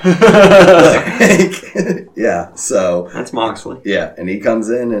kill him. Yeah, so. That's Moxley. Yeah, and he comes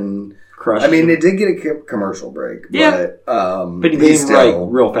in and. Crushed him. It did get a commercial break. Yeah. But he made him right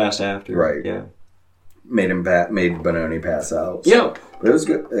real fast after. Right. Yeah. Made Bononi pass out. So. Yeah. But it was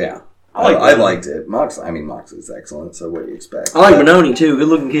good. Yeah. I liked it. Moxley's excellent, so what do you expect? I like Bononi, too.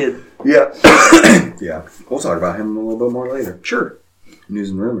 Good-looking kid. Yeah. Yeah. We'll talk about him a little bit more later. Sure.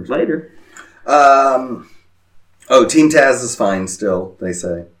 News and rumors. Later. Team Taz is fine still, they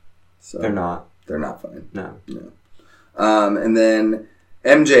say. So. They're not. They're not fine. No. And then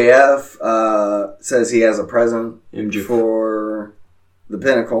MJF says he has a present MJF. for the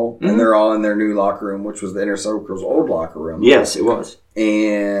Pinnacle, and they're all in their new locker room, which was the Inner Circle's old locker room. Yes, it was.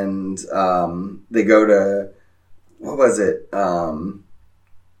 And they go to, what was it? I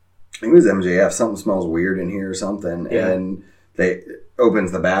think it was MJF. Something smells weird in here or something. Yeah. And they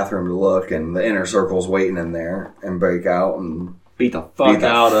opens the bathroom to look, and the Inner Circle's waiting in there, and break out and beat the fuck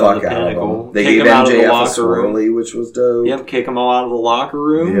out of the Pinnacle. They kick gave him out of the MJF a locker room. swirly, which was dope. Yep, kick them all out of the locker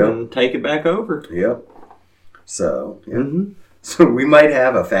room and take it back over. Yep. So, So we might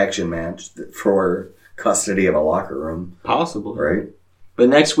have a faction match for custody of a locker room. Possibly. Right? But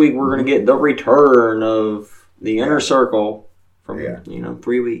next week we're going to get the return of the Inner Circle from,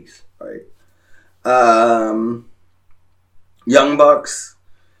 3 weeks. Right. Young Bucks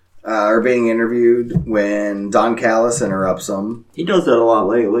are being interviewed when Don Callis interrupts them. He does that a lot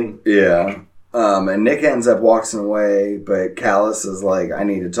lately. Yeah. And Nick ends up walking away, but Callis is like, I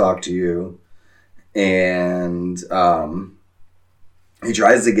need to talk to you. And he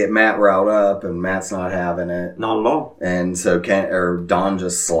tries to get Matt riled up, and Matt's not having it. Not at all. And so Don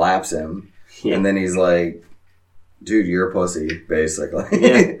just slaps him. Yeah. And then he's like, dude, you're a pussy, basically.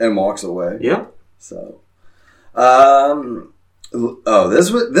 Yeah. And walks away. Yep. So, this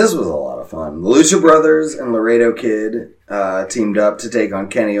was a lot of fun. The Lucha Brothers and Laredo Kid teamed up to take on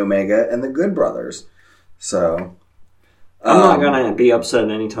Kenny Omega and the Good Brothers. So, I'm not gonna be upset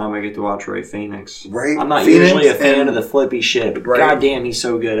anytime I get to watch Rey Fenix. Right? I'm not Phoenix usually a fan of the flippy shit, but goddamn, he's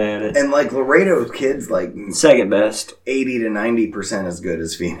so good at it. And like Laredo Kid's like second best, 80 to 90% as good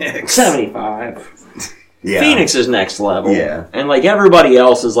as Phoenix. 75. Yeah. Phoenix is next level. Yeah. And like everybody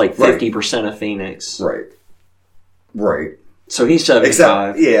else is like 50% of Phoenix. Right. So he's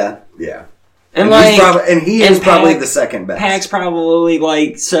 75. Except, yeah. And he is probably the second best. Pac's probably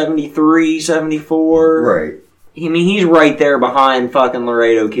like 73, 74. Right. I mean, he's right there behind fucking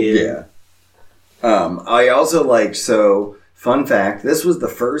Laredo Kid. Yeah. I also liked, fun fact, this was the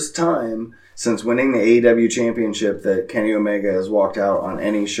first time since winning the AEW championship that Kenny Omega has walked out on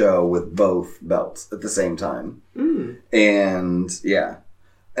any show with both belts at the same time. And, yeah.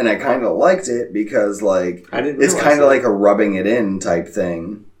 And I kind of liked it because, like, it's kind of like a rubbing it in type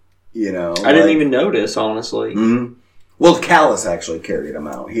thing, you know? I didn't even notice, honestly. Mm-hmm. Well, Callis actually carried him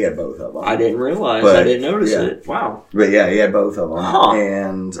out. He had both of them. I didn't realize. I didn't notice it. Wow. But yeah, he had both of them. Huh.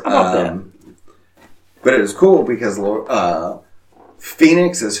 And, how about that? But it was cool because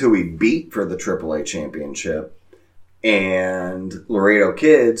Phoenix is who he beat for the AAA championship, and Laredo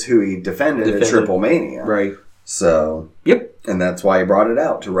Kid's who he defended at Triple Mania. Right. So. Yep. And that's why he brought it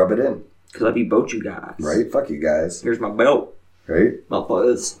out, to rub it in. Because I beat both you guys. Right? Fuck you guys. Here's my belt. Right? My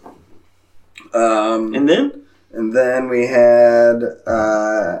clothes. And then we had,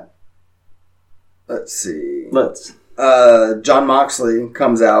 let's see. John Moxley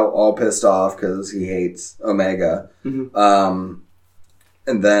comes out all pissed off because he hates Omega. Mm-hmm.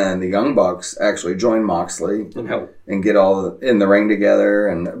 And then the Young Bucks actually join Moxley and help and get all in the ring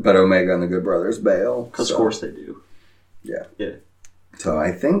together. But Omega and the Good Brothers bail. Because of course they do. Yeah. Yeah. So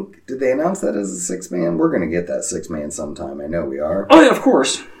I think, did they announce that as a 6-man? We're going to get that 6-man sometime. I know we are. Oh, yeah, of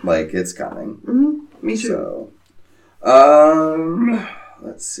course. Like, it's coming. Mm-hmm. Me too. So,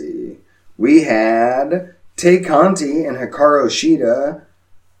 let's see. We had Tay Conti and Hikaru Shida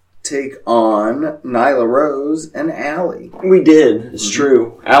take on Nyla Rose and Allie. We did. It's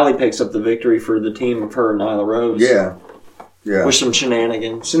true. Allie picks up the victory for the team of her and Nyla Rose. Yeah. With some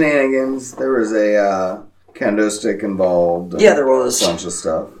shenanigans. There was a kendo stick involved. Yeah, there was. A bunch of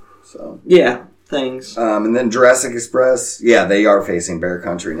stuff. So. Yeah, things. And then Jurassic Express. Yeah, they are facing Bear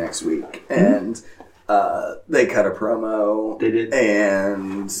Country next week. And they cut a promo. They did.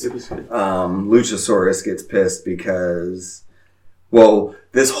 And it was good. Luchasaurus gets pissed because, well,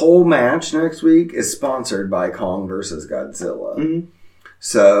 this whole match next week is sponsored by Kong versus Godzilla. Mm-hmm.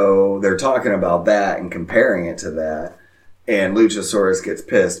 So they're talking about that and comparing it to that. And Luchasaurus gets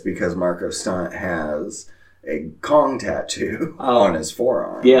pissed because Marco Stunt has a Kong tattoo on his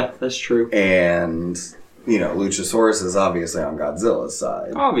forearm. Yeah, that's true. And, Luchasaurus is obviously on Godzilla's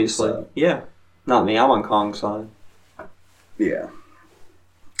side. Obviously, so. Yeah. Not me, I'm on Kong's side. Yeah.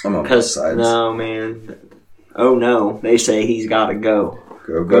 I'm on both sides. No, man. Oh, no. They say he's got to go.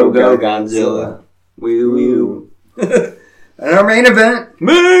 Go, Godzilla. Woo. And our main event.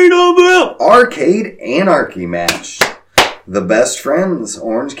 Arcade Anarchy match. The Best Friends,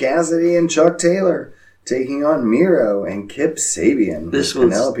 Orange Cassidy and Chuck Taylor, taking on Miro and Kip Sabian. This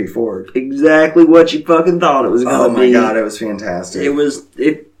was Penelope Ford. Exactly what you fucking thought it was going to be. Oh my god, it was fantastic.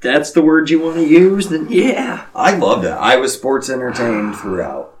 If that's the word you want to use, then yeah. I loved it. I was sports entertained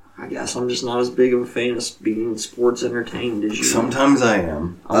throughout. I guess I'm just not as big of a fan of being sports entertained as you. Sometimes I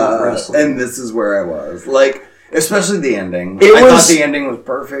am. I love wrestling. And this is where I was. Like, especially the ending. I thought the ending was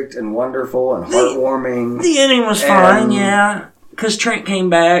perfect and wonderful and heartwarming. The ending was fine, yeah. Because Trent came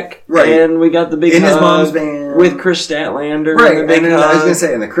back, right. And we got the big in hug his mom's van with Chris Statlander, right? And the big and hug. I was gonna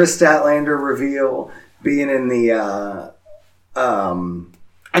say, and the Chris Statlander reveal being in the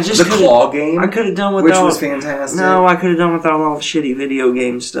claw game. I could have done without, which was fantastic. No, I could have done without all the shitty video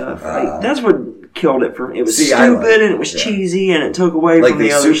game stuff. That's what killed it for me. It was stupid and it was cheesy and it took away from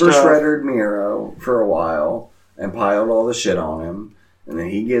the other stuff. Like they super shredded Miro for a while and piled all the shit on him, and then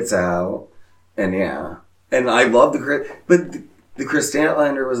he gets out, and and I love the Chris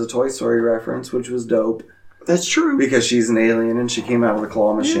Statlander was a Toy Story reference, which was dope. That's true. Because she's an alien and she came out of the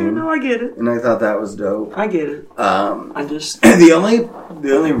claw machine. Yeah, no, I get it. And I thought that was dope. I get it. I just the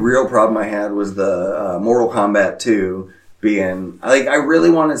only real problem I had was the Mortal Kombat 2 being like I really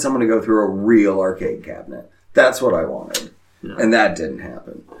wanted someone to go through a real arcade cabinet. That's what I wanted. No. And that didn't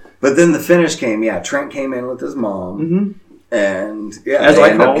happen. But then the finish came, Trent came in with his mom. Mm-hmm. And they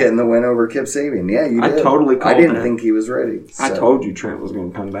ended up getting the win over Kip Sabian. Yeah, you did. I totally called I didn't think he was ready. So. I told you Trent was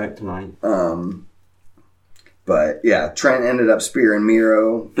going to come back tonight. But Trent ended up spearing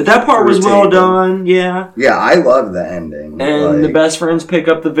Miro. But that part was well done, yeah. Yeah, I loved the ending. And the best friends pick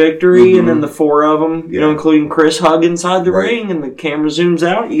up the victory, and then the four of them, including Chris, hug inside the ring, and the camera zooms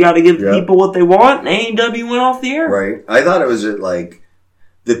out. You got to give the people what they want, and AEW went off the air. Right. I thought it was just like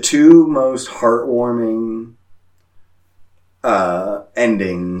the two most heartwarming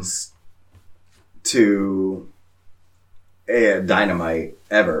endings to a Dynamite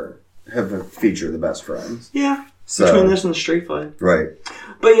ever have featured the best friends. Yeah. So, between this and the Street Fight. Right.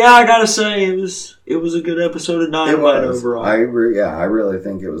 But I gotta say, it was a good episode of Dynamite overall. I really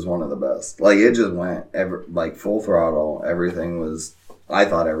think it was one of the best. Like, it just went full throttle. I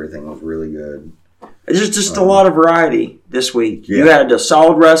thought everything was really good. It's just a lot of variety this week. Yeah. You had a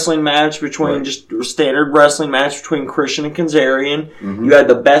solid wrestling match just a standard wrestling match between Christian and Kazarian. Mm-hmm. You had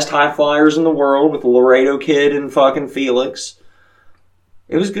the best high flyers in the world with the Laredo Kid and fucking Felix.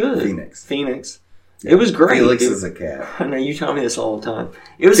 It was good. Phoenix. It was great. Felix is a cat. I know, you tell me this all the time.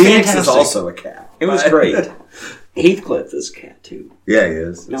 It was Phoenix fantastic. Is also a cat. It was great. Heathcliff is a cat, too. Yeah, he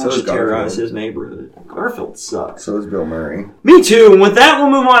is. No one should terrorize his neighborhood. Garfield sucks. So is Bill Murray. Me too. And with that, we'll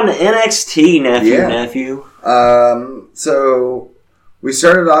move on to NXT, nephew. So we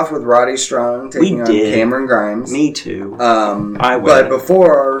started off with Roddy Strong taking on Cameron Grimes. Me too. But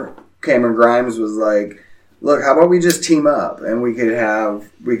before, Cameron Grimes was like, look, how about we just team up and we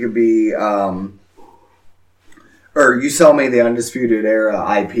could be, or you sell me the Undisputed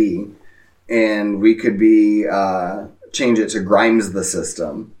Era IP and we could be, change it to Grimes the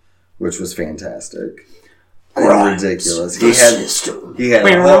System, which was fantastic. And ridiculous. He had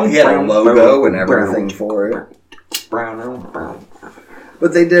a logo and everything for it.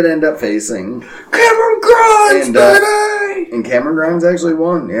 But they did end up facing Cameron Grimes, baby! And Cameron Grimes actually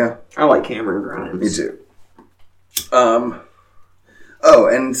won, yeah. I like Cameron Grimes. Me too.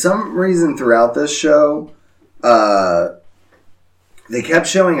 And some reason throughout this show, they kept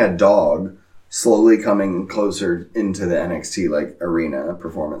showing a dog slowly coming closer into the NXT arena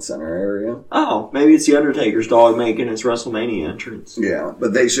performance center area. Oh, maybe it's the Undertaker's dog making its WrestleMania entrance. Yeah,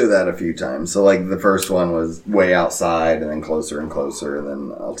 but they show that a few times. So the first one was way outside and then closer and closer, and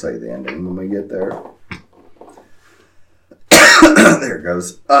then I'll tell you the ending when we get there. There it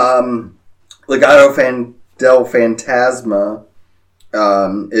goes. Legado del Fantasma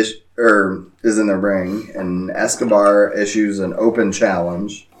is in the ring, and Escobar issues an open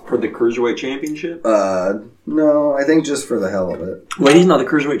challenge. For the Cruiserweight Championship? No, I think just for the hell of it. Wait, he's not the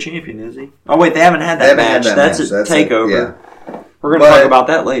Cruiserweight Champion, is he? Oh, wait, they haven't had that match. That's a takeover. Yeah. We're going to talk about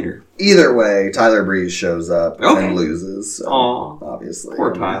that later. Either way, Tyler Breeze shows up and loses. So, obviously.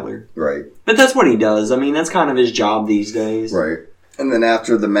 Poor Tyler. Right. But that's what he does. I mean, that's kind of his job these days. Right. And then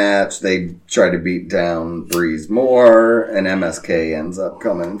after the match, they try to beat down Breeze more, and MSK ends up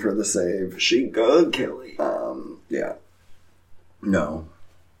coming for the save. She good, Kelly. Yeah. No.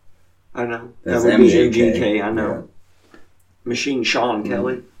 I know. That's that would MGK. Be MGK, I know. Yeah. Machine Sean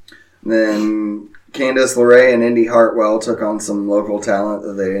Kelly. Then Candice LeRae and Indy Hartwell took on some local talent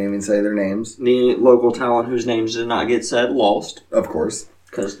that they didn't even say their names. The local talent whose names did not get said lost. Of course.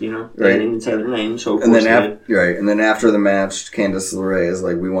 Because, they didn't even say their names, so of and course then Right, and then after the match, Candice LeRae is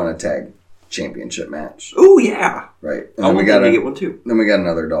like, we want a tag championship match. Oh, yeah. Right. And then we got to get one, too. Then we got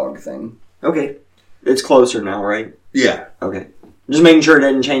another dog thing. Okay. It's closer now, right? Yeah. Okay. Just making sure it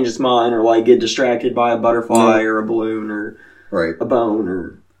doesn't change its mind or get distracted by a butterfly or a balloon or a bone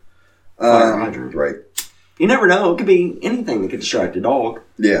or fire hydrant. Right. You never know. It could be anything that could distract a dog.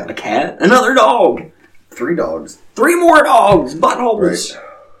 Yeah. A cat. Another dog. 3 dogs. 3 more dogs. Buttholes.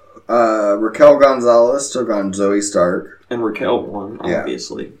 Right. Raquel Gonzalez took on Zoe Stark. And Raquel won,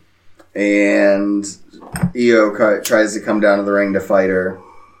 obviously. And Io tries to come down to the ring to fight her.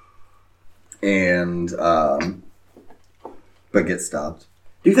 And, but gets stopped.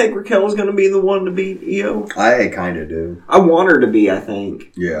 Do you think Raquel's going to be the one to beat Io? I kind of do. I want her to be, I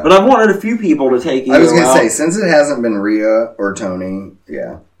think. Yeah. But I've wanted a few people to take Io I was going to out. say, since it hasn't been Rhea or Tony,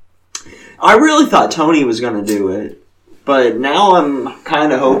 yeah. I really thought Tony was going to do it. But now I'm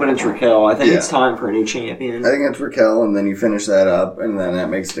kind of hoping it's Raquel. I think it's time for a new champion. I think it's Raquel, and then you finish that up, and then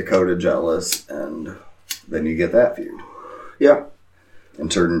that makes Dakota jealous, and then you get that feud. Yeah.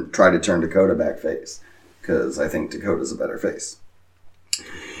 And try to turn Dakota back face, because I think Dakota's a better face.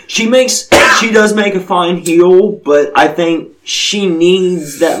 She does make a fine heel, but I think she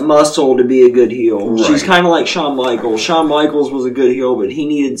needs that muscle to be a good heel. Right. She's kind of like Shawn Michaels. Shawn Michaels was a good heel, but he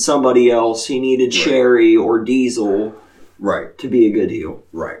needed somebody else. He needed Sherry or Diesel to be a good heel.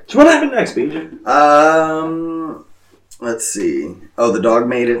 Right. So what happened next, BJ? Let's see. Oh, the dog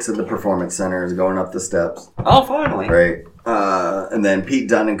made it to the Performance Center, is going up the steps. Oh, finally. Right. And then Pete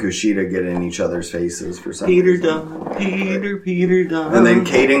Dunne and Kushida get in each other's faces for some Peter reason. Dunne. Peter Dunne. And then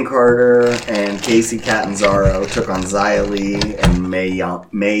Kaden Carter and Casey Catanzaro took on Xia Li and Mei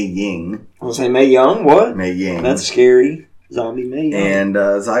Ying. I was saying Mae Young? What? Mei Ying. That's scary. Zombie Mae Young. And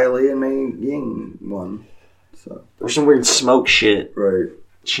Xia Li and Mei Ying won. So. There's some weird smoke shit. Right.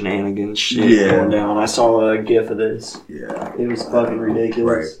 Shenanigans shit going down. I saw a gif of this. Yeah. It was fucking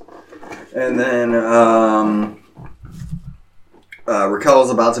ridiculous. Right. And then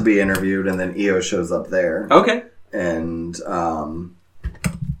Raquel's about to be interviewed, and then Io shows up there. Okay. And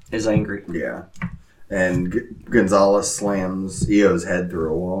is angry. Yeah. And Gonzalez slams Io's head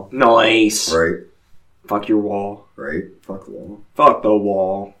through a wall. Nice. Right. Fuck your wall. Right. Fuck the wall. Fuck the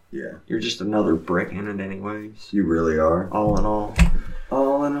wall. Yeah. You're just another brick in it anyways. You really are. All in all.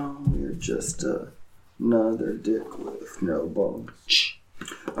 All in all, you're just another dick with no balls.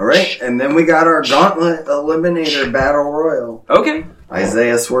 All right, and then we got our Gauntlet Eliminator Battle Royal. Okay.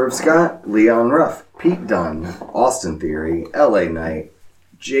 Isaiah Swerve Scott, Leon Ruff, Pete Dunne, Austin Theory, LA Knight,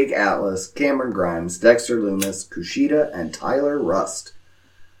 Jake Atlas, Cameron Grimes, Dexter Lumis, Kushida, and Tyler Rust.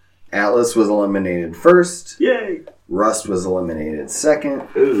 Atlas was eliminated first. Yay. Rust was eliminated second.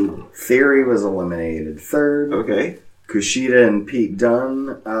 Ooh. Theory was eliminated third. Okay. Kushida and Pete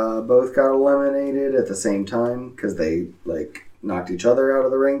Dunne both got eliminated at the same time because they knocked each other out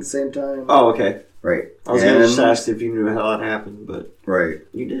of the ring at the same time. Oh, okay. Right. I was going to just ask if you knew how that happened, but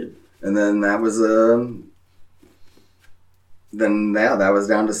you did. And then that was that was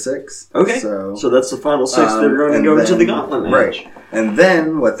down to 6. Okay. So that's the final 6 that are going to go into the Gauntlet match. Right. And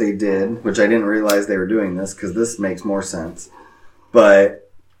then what they did, which I didn't realize they were doing this because this makes more sense. But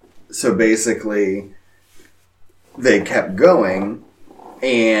so basically they kept going,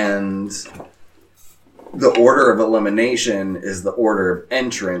 and the order of elimination is the order of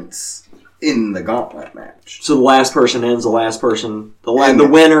entrance in the Gauntlet match. So the last person ends the last person. The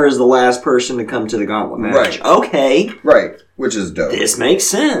winner is the last person to come to the Gauntlet match. Right. Okay. Right. Which is dope. This makes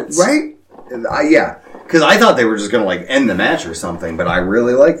sense. Right? Yeah. Because I thought they were just going to end the match or something, but I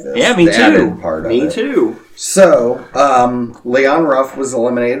really like this. Yeah, me the too. Added part of me it. too. So, Leon Ruff was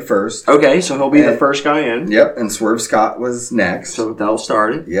eliminated first. Okay, so he'll be the first guy in. Yep, and Swerve Scott was next. So that'll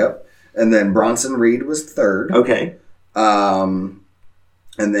start it. Yep. And then Bronson Reed was third. Okay. And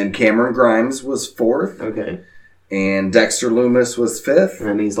then Cameron Grimes was fourth. Okay. And Dexter Lumis was fifth. And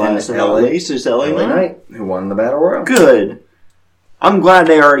that means last and not least is LA Knight, who won the Battle Royal. Good. I'm glad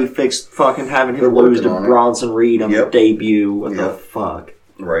they already fixed fucking having him lose to Bronson Reed on the debut. What the fuck?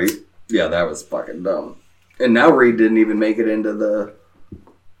 Right. Yeah, that was fucking dumb. And now Reed didn't even make it into the...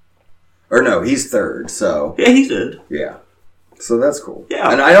 Or no, he's third, so... Yeah, he did. Yeah. So that's cool.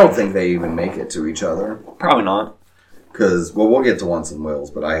 Yeah. And I don't think they even make it to each other. Probably not. Because, well, we'll get to Wants and Wills,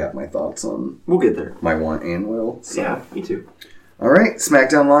 but I have my thoughts on... We'll get there. My want and will. So. Yeah, me too. All right,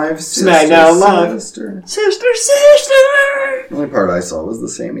 SmackDown Live. SmackDown Live. Sister. The only part I saw was the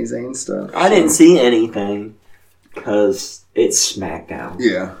Sami Zayn stuff. I didn't see anything because it's SmackDown.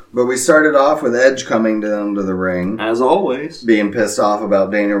 Yeah, but we started off with Edge coming down to the ring. As always. Being pissed off about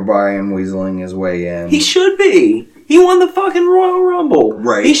Daniel Bryan weaseling his way in. He should be. He won the fucking Royal Rumble.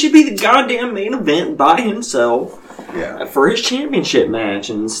 Right. He should be the goddamn main event by himself. Yeah. For his championship match.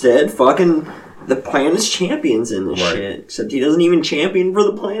 And instead, fucking... The Plan is champions in this shit. Except he doesn't even champion for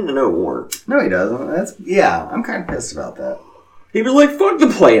the Plan no more. No, he doesn't. I'm kind of pissed about that. He was like, fuck the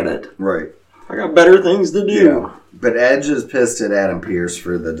Planet. Right. I got better things to do. Yeah. But Edge is pissed at Adam Pearce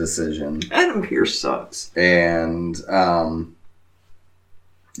for the decision. Adam Pearce sucks. And,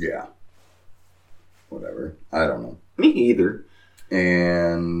 yeah. Whatever. I don't know. Me either.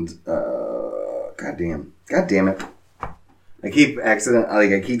 And, God damn it. I keep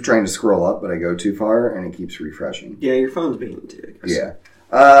trying to scroll up, but I go too far, and it keeps refreshing. Yeah, your phone's being a dick. Yeah.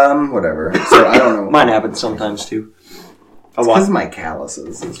 Whatever. So, I don't know. Mine happens sometimes, too. It's because my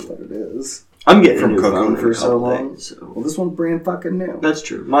calluses is what it is. I'm getting from a new cooking phone for so long. days, so. Well, this one's brand fucking new. That's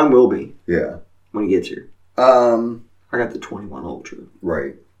true. Mine will be. Yeah. When he gets here. I got the 21 Ultra.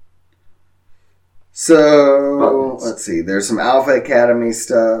 Right. So, let's see. There's some Alpha Academy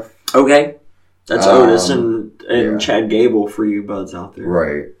stuff. Okay. That's Otis and yeah. Chad Gable for you buds out there.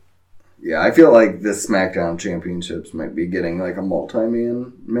 Right. Yeah, I feel like this SmackDown Championships might be getting like a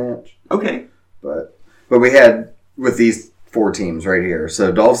multi-man match. Okay. But we had with these 4 teams right here.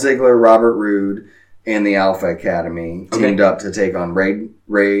 So Dolph Ziggler, Robert Roode, and the Alpha Academy teamed up to take on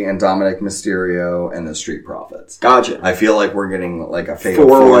Ray and Dominic Mysterio and the Street Profits. Gotcha. I feel like we're getting like a fatal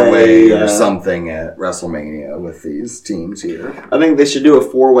four-way or something at WrestleMania with these teams here. I think they should do a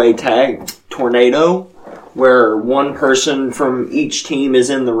 4-way tag tornado where one person from each team is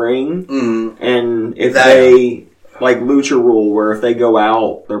in the ring. Mm-hmm. And if they, like Lucha Rule, where if they go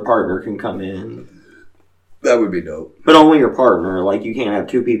out, their partner can come in. That would be dope. But only your partner. Like, you can't have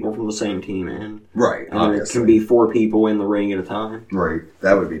 2 people from the same team in. Right, and obviously. It can be 4 people in the ring at a time. Right.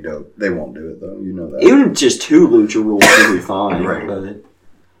 That would be dope. They won't do it, though. You know that. Even just 2 Lucha Rules would be fine. Right.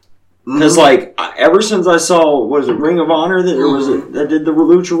 Because, like, ever since I saw, was it Ring of Honor that did the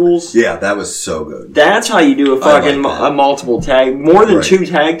Lucha Rules? Yeah, that was so good. That's how you do a fucking a multiple tag. More than 2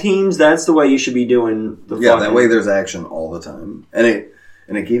 tag teams, that's the way you should be doing the fucking... Yeah, that way there's action all the time. And it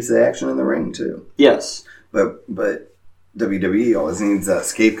keeps the action in the ring, too. Yes. But WWE always needs that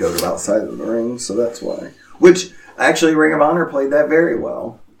scapegoat outside of the ring, so that's why. Which, actually, Ring of Honor played that very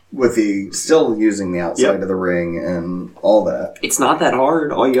well. With still using the outside of the ring and all that. It's not that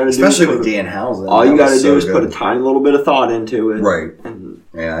hard. All you gotta do Especially with Danhausen. All you gotta do is put a tiny little bit of thought into it. Right. And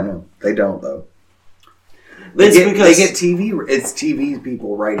yeah, I know. They don't, though. Because they get TV. It's TV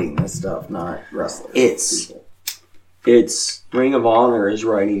people writing this stuff, not wrestlers. It's Ring of Honor is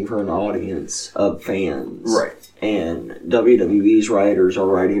writing for an audience of fans. Right. And WWE's writers are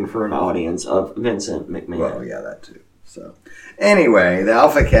writing for an audience of Vincent McMahon. Well, yeah, that too. So, anyway, the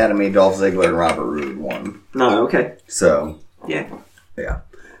Alpha Academy, Dolph Ziggler and Robert Roode won. No, okay. So. Yeah. Yeah.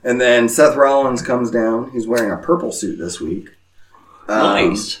 And then Seth Rollins comes down. He's wearing a purple suit this week.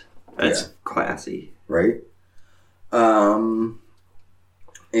 Nice. That's classy. Right? And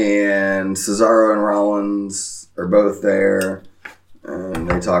Cesaro and Rollins are both there, and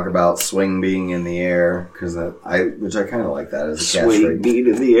they talk about swing being in the air which I kind of like that as a catchphrase. Swing beat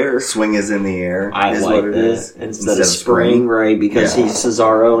in the air. Swing is in the air. I is like what it that is. instead of spring, right? Because he's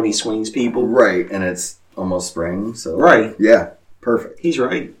Cesaro and he swings people, right? And it's almost spring, so right. Yeah, perfect. He's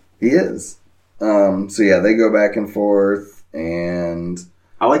right. He is. So yeah, they go back and forth, and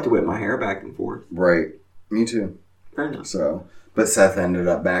I like to whip my hair back and forth. Right, me too. Fair enough. So, but Seth ended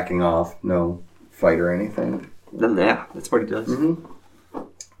up backing off. No fight or anything. Then yeah, that's what he does. Mm-hmm.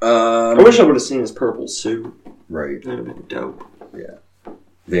 I wish I would have seen his purple suit. Right. That would have been dope. Yeah.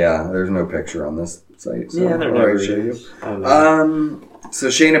 Yeah, there's no picture on this site. So yeah, there never is. So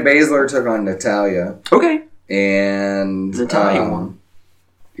Shayna Baszler took on Natalya. Okay. And Natalya won.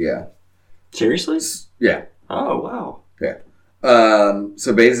 Yeah. Seriously? Yeah. Oh, wow. Yeah.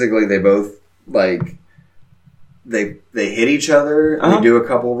 So basically they both like they hit each other. They do a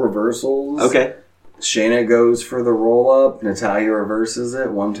couple reversals. Okay. Shayna goes for the roll up. Natalya reverses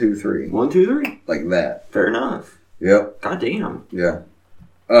it. 1, 2, 3. 1, 2, 3. Like that. Fair enough. Yep. God damn. Yeah.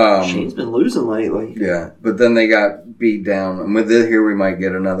 Shane's been losing lately. Yeah, but then they got beat down. And with this here, we might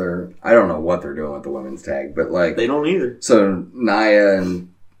get another. I don't know what they're doing with the women's tag, but like they don't either. So Natalya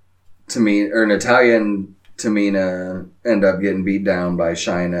and Tamina end up getting beat down by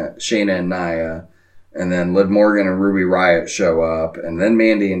Shayna and Nia. And then Liv Morgan and Ruby Riott show up, and then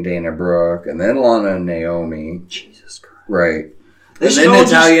Mandy and Dana Brooke, and then Lana and Naomi. Jesus Christ! Right. And then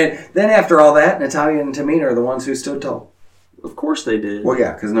Natalya. Then after all that, Natalya and Tamina are the ones who stood tall. Of course they did. Well,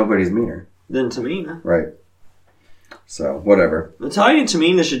 yeah, because nobody's meaner than Tamina. Right. So whatever. Natalya and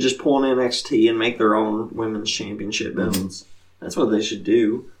Tamina should just pull an NXT and make their own women's championship belts. Mm-hmm. That's what they should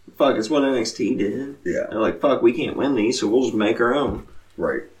do. Fuck, it's what NXT did. Yeah. They're like, fuck, we can't win these, so we'll just make our own.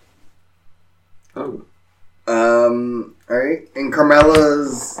 Right. Oh. Alright. And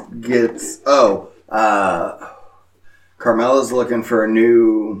Carmella's Carmella's looking for a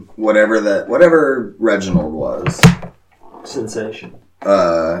new whatever Reginald was. Sensation.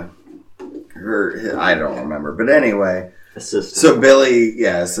 I don't remember. But anyway. Assistant. So Billy,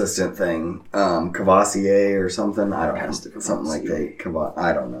 assistant thing. Cavassier or something. I don't know. Something like that.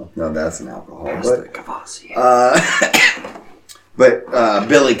 I don't know. No, that's an alcohol. But, Cavassier. But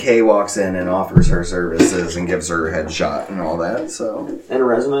Billy Kay walks in and offers her services and gives her a headshot and all that. So and a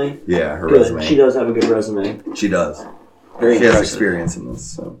resume. Yeah, her good. resume. She does have a good resume. She does. Very she has experience in this.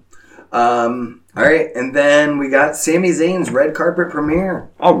 So, all right, and then we got Sami Zayn's red carpet premiere.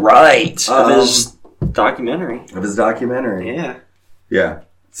 All right, of his documentary. Yeah.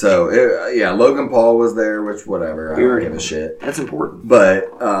 So Logan Paul was there, which whatever. I don't give a shit. That's important. But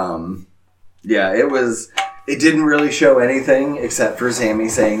it was. It didn't really show anything except for Sami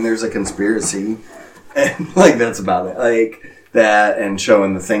saying there's a conspiracy. And, that's about it. That and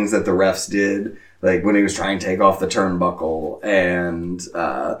showing the things that the refs did. When he was trying to take off the turnbuckle and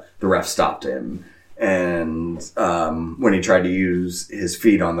the ref stopped him. And when he tried to use his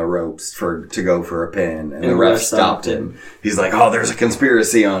feet on the ropes to go for a pin and the ref stopped him. He's like, oh, there's a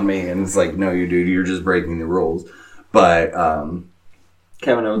conspiracy on me. And it's like, no, you dude, you're just breaking the rules. But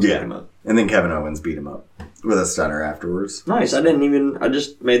Kevin Owens beat him up. And then Kevin Owens beat him up with a stunner afterwards. Nice. I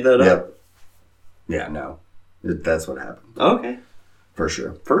just made that up. Yep. Yeah, no. That's what happened. Okay. For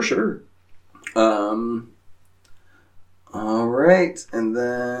sure. All right. And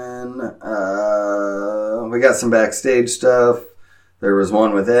then we got some backstage stuff. There was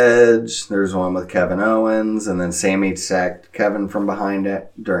one with Edge. There was one with Kevin Owens. And then Sami sacked Kevin from behind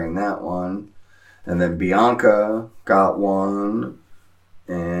it during that one. And then Bianca got one.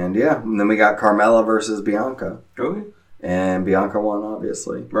 And and then we got Carmella versus Bianca. Okay. And Bianca won,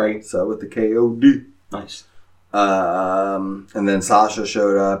 obviously. Right. So with the KOD. Nice. And then Sasha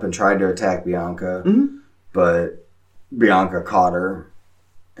showed up and tried to attack Bianca. Mm-hmm. But Bianca caught her.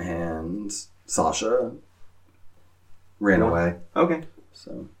 And Sasha ran away. Okay.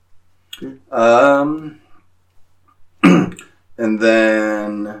 So. And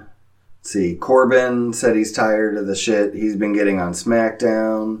then... see, Corbin said he's tired of the shit he's been getting on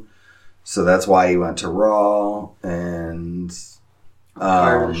SmackDown. So that's why he went to Raw. And...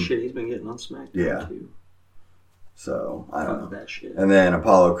 tired of the shit he's been getting on SmackDown, too. So, I don't know. That shit. And then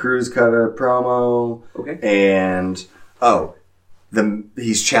Apollo Crews cut a promo. Okay. And,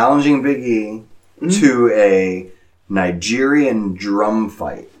 he's challenging Big E to a Nigerian drum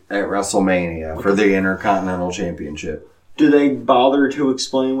fight at WrestleMania for the Intercontinental Championship. Do they bother to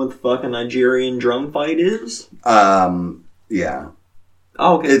explain what the fucking Nigerian drum fight is? Yeah.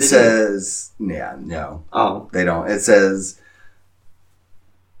 Oh, okay. It says... yeah, no. Oh. They don't. It says...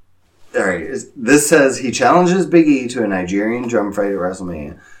 Alright, this says he challenges Big E to a Nigerian drum fight at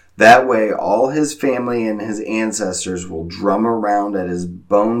WrestleMania. That way, all his family and his ancestors will drum around at his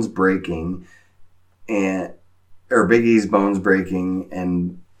bones breaking, or Big E's bones breaking,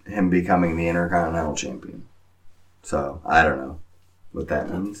 and him becoming the Intercontinental Champion. So, I don't know what that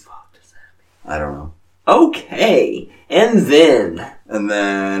means. What the fuck does that mean? I don't know. Okay, and then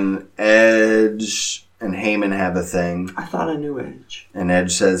Edge and Heyman have a thing. I thought I knew Edge. And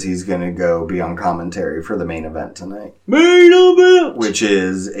Edge says he's going to go be on commentary for the main event tonight. Main event! Which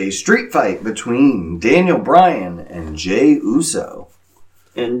is a street fight between Daniel Bryan and Jey Uso.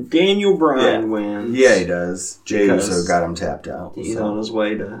 And Daniel Bryan wins. Yeah, he does. Jey Uso got him tapped out. He's on his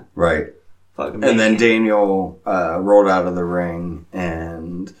way to... Right. Fucking and then Daniel rolled out of the ring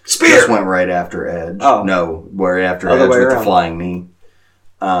and... Spear! Just went right after Edge. Oh. No, right after Edge with the flying knee.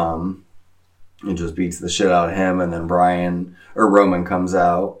 He just beats the shit out of him, and then Roman comes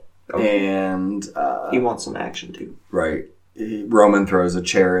out, and... he wants some action, too. Right. Roman throws a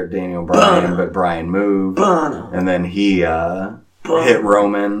chair at Daniel Bryan, but Bryan moved. And then he hit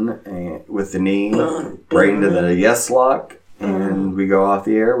Roman with the knee right into the yes lock, and we go off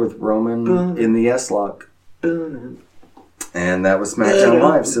the air with Roman in the yes lock. And that was SmackDown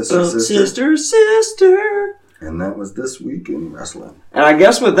Live, sister. And that was this week in wrestling. And I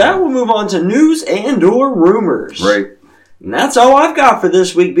guess with that, we'll move on to news and or rumors. Right. And that's all I've got for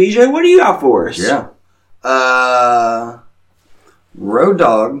this week, BJ. What do you got for us? Yeah. Road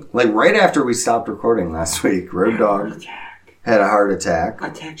Dogg, right after we stopped recording last week, Road Dogg had a heart attack. I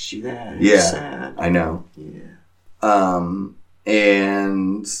texted you that. Yeah. Sad. I know. Yeah.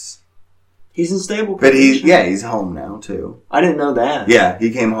 And... he's in stable condition. But he's home now, too. I didn't know that. Yeah, he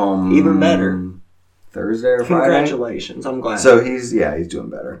came home... even better. Thursday or Friday. Congratulations. I'm glad. So he's doing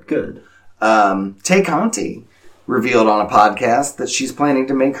better. Good. Tay Conti revealed on a podcast that she's planning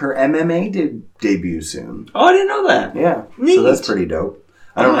to make her MMA debut soon. Oh, I didn't know that. Yeah. Neat. So that's pretty dope.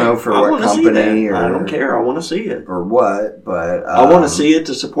 I don't know for what company or... I don't care. I want to see it. Or what, but... I want to see it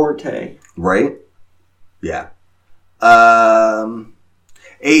to support Tay. Right? Yeah.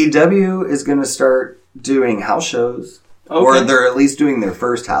 AEW is going to start doing house shows. Okay. Or they're at least doing their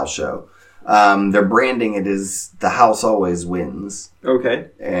first house show. They're branding it as The House Always Wins. Okay.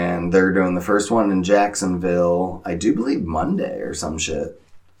 And they're doing the first one in Jacksonville, I do believe Monday or some shit.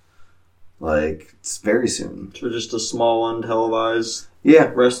 Like, it's very soon. So just a small untelevised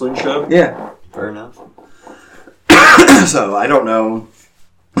Yeah. wrestling show? Yeah. Fair enough. So, I don't know.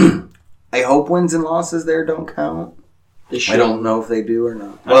 I hope wins and losses there don't count. They should. I don't know if they do or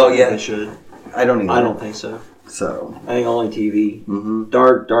not. I don't think they should. I don't either. I don't think so. So. I think only TV. Mm-hmm.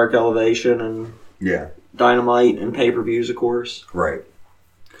 Dark Elevation and Yeah. Dynamite and pay-per-views, of course. Right.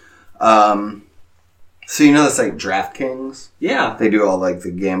 So you know the site DraftKings? Yeah. They do all like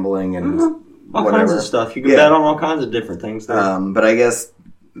the gambling and All whatever. kinds of stuff. You can Yeah. bet on all kinds of different things there. But I guess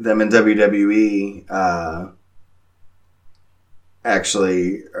them in WWE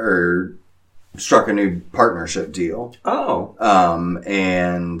actually struck a new partnership deal. Oh.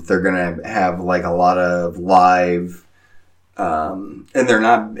 And they're gonna have like a lot of live, and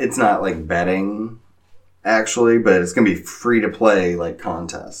it's not like betting actually, but it's gonna be free to play like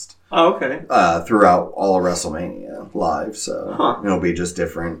contest. Oh, okay. Throughout all of WrestleMania live, so Huh. it'll be just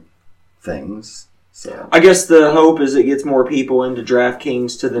different things. So I guess the hope is it gets more people into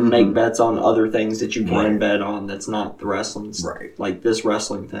DraftKings to then make bets on other things that you can Right. bet on that's not the wrestling, Right. like this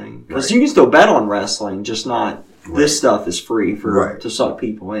wrestling thing. Because Right. you can still bet on wrestling, just not this stuff is free Right. to suck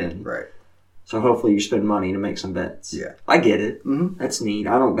people in. right, So hopefully you spend money to make some bets. Yeah. I get it. Mhm. That's neat.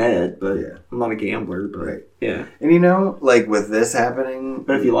 I don't bet, but Yeah. I'm not a gambler. But Right. yeah. and you know, like with this happening,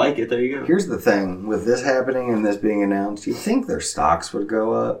 But if you like it, there you go. here's the thing: with this happening and this being announced, you'd think their stocks would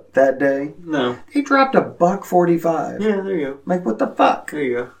go up that day. No. They dropped $1.45. Yeah, there you go. Like what the fuck? There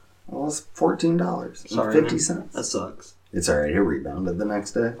you go. Well, it's $14.50. Sorry, That sucks. It's alright. It rebounded the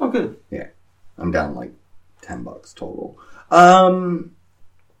next day. Oh, good. I'm down like $10 total.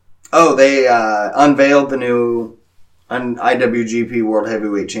 They unveiled the new IWGP World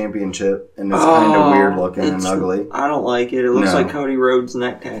Heavyweight Championship, and it's kind of weird looking and ugly. I don't like it. It looks No. like Cody Rhodes'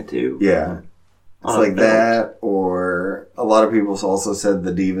 neck tattoo. Yeah, it's On a like belt. that, or a lot of people also said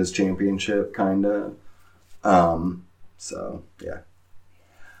the Divas Championship, kind of. So yeah,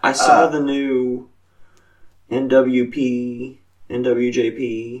 I saw the new NWJP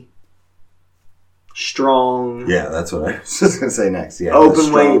Strong yeah, that's what I was just gonna say next. Yeah, the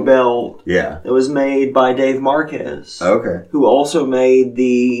open weight strong- belt Yeah. that was made by Dave Marquez, Okay. who also made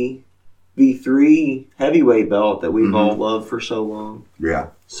the V3 heavyweight belt that we've all loved for so long. Yeah.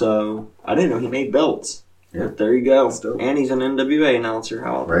 So I didn't know he made belts. Yeah. But there you go. That's dope. And he's an NWA announcer.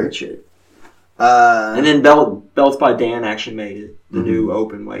 How about Right. that shit? And And then Belts by Dan actually made it. The new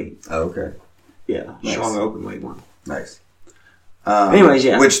open weight. okay. Yeah. Nice. Strong open weight one. Nice. Anyways,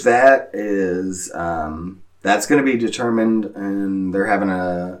 yeah. Which that is, that's going to be determined, and they're having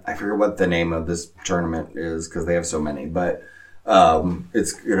I forget what the name of this tournament is because they have so many, but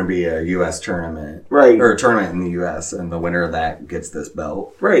it's going to be a U.S. tournament. Right. Or a tournament in the U.S., and the winner of that gets this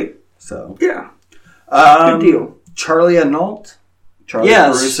belt. Right. So, Yeah. Good deal. Charlie Arnault. Charlie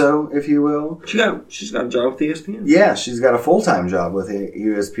Yes. Caruso, if you will. She's got a job with ESPN. Yeah, she's got a full-time job with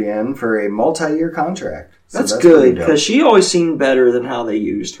ESPN for a multi-year contract. So That's pretty good dope. because she always seemed better than how they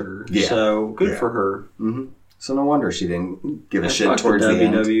used her. Yeah. So good Yeah. for her. So no wonder she didn't give a And shit fuck towards the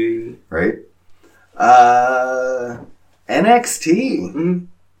end. WWE. Right? NXT Mhm.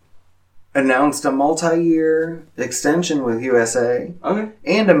 announced a multi-year extension with USA Okay.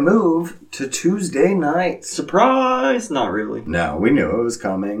 and a move to Tuesday nights. Surprise! Not really. No, we knew it was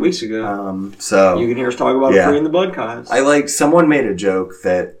coming. Weeks ago. So You can hear us talk about Yeah. it free in the Budcast. I like someone made a joke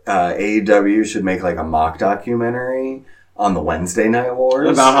that AEW should make like a mock documentary on the Wednesday Night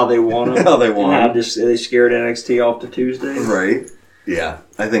Wars about how they won them. How they won. And how they scared NXT off to Tuesday. Right. Yeah,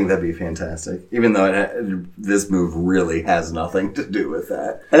 I think that'd be fantastic. Even though this move really has nothing to do with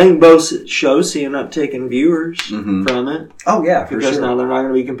that. I think both shows see an uptick in viewers Mhm. from it. Oh yeah, for Because sure. now they're not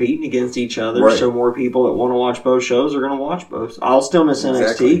going to be competing against each other, Right. so more people that want to watch both shows are going to watch both. I'll still miss NXT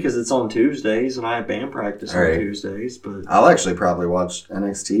Exactly. because it's on Tuesdays, and I have band practice on Right. Tuesdays. But I'll actually probably watch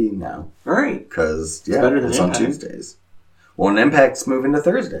NXT now all right, because better than it's on Impact. Tuesdays. Well, and Impact's moving to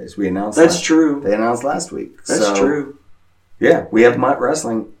Thursdays. We announced that's last, true. They announced last week. That's So, true. Yeah, we have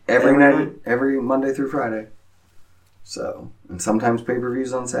wrestling every Every night, night. every Monday through Friday. So, and sometimes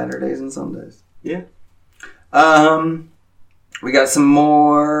pay-per-views on Saturdays and Sundays. Yeah. We got some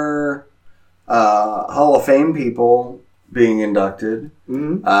more Hall of Fame people being inducted.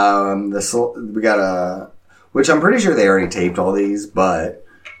 Mm-hmm. We got which I'm pretty sure they already taped all these, but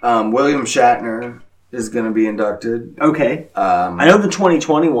William Shatner is going to be inducted. Okay. I I know the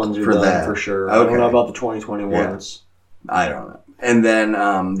 2020 ones are For done that. for sure. I Okay. don't know about the 2021 ones. don't know. And then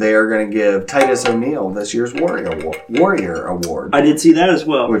they are going to give Titus O'Neil this year's Warrior Award. I did see that as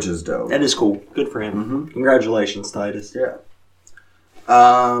well. Which is dope. That is cool. Good for him. Mm-hmm. Congratulations, Titus. Yeah.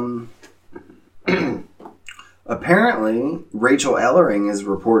 Apparently, Rachel Ellering is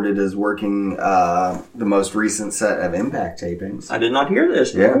reported as working the most recent set of Impact tapings. I did not hear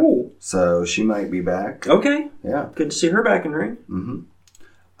this. Yeah. Cool. So she might be back. Okay. Yeah. Good to see her back in the ring.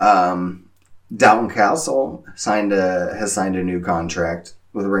 Mm-hmm. Dalton Castle has signed a new contract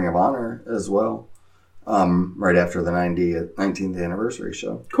with Ring of Honor as well. Right after the 19th anniversary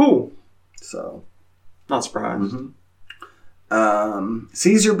show. Cool. So. Not surprised. Mm-hmm.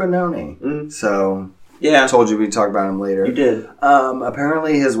 Cesar Bononi. Mm-hmm. So. Yeah. I told you we'd talk about him later. You did.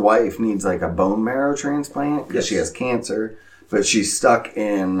 Apparently his wife needs like a bone marrow transplant because she has cancer, but she's stuck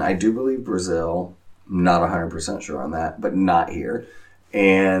in, I do believe, Brazil. I'm not 100% sure on that, but not here.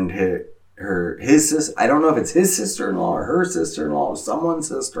 And his sister, I don't know if it's his sister-in-law or her sister-in-law or someone's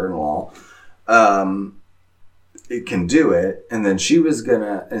sister-in-law, it can do it. And then she was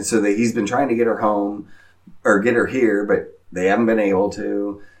gonna, and so he's been trying to get her home or get her here, but they haven't been able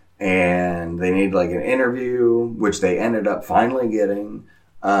to. And they need like an interview, which they ended up finally getting.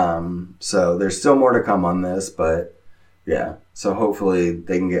 So there's still more to come on this, but yeah. So hopefully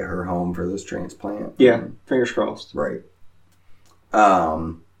they can get her home for this transplant. Yeah, fingers crossed. Right.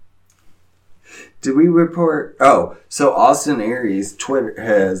 Did we report? Oh, so Austin Aries Twitter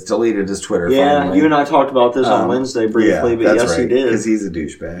has deleted his Twitter. Yeah, finally. You and I talked about this on Wednesday briefly, but yes, he did. Because he's a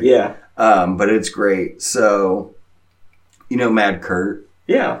douchebag. Yeah. But it's great. So, you know Mad Kurt?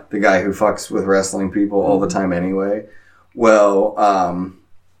 Yeah. The guy who fucks with wrestling people all the time anyway. Well,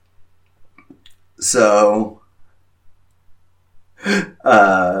 so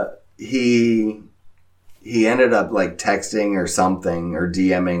he ended up like texting or something or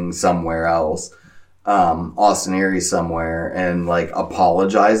DMing somewhere else, Austin Aries somewhere, and like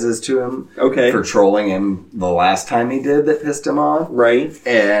apologizes to him for trolling him the last time he did that pissed him off. Right.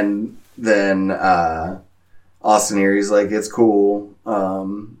 And then Austin Aries like, it's cool.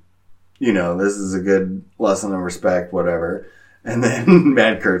 This is a good lesson in respect, whatever. And then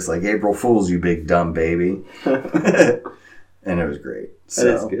Mad Kurt's like, April Fool's, you big dumb baby. And it was great. So,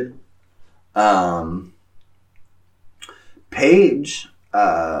 that is good. Paige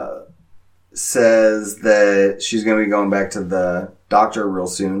says that she's going to be going back to the doctor real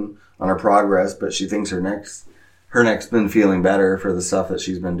soon on her progress, but she thinks her neck's been feeling better for the stuff that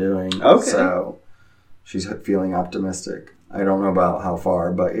she's been doing. Okay. So she's feeling optimistic. I don't know about how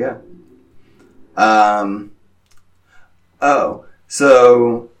far, but yeah.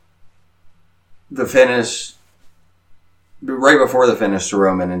 So the finish, right before the finish to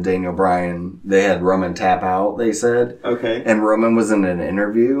Roman and Daniel Bryan, they had Roman tap out, they said. Okay. And Roman was in an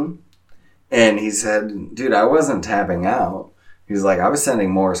interview, and he said, dude, I wasn't tapping out. He's like, I was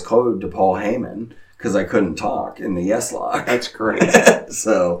sending Morse code to Paul Heyman because I couldn't talk in the yes lock. That's great.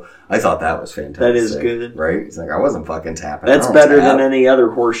 So I thought that was fantastic. That is good. Right? He's like, I wasn't fucking tapping. That's better than any other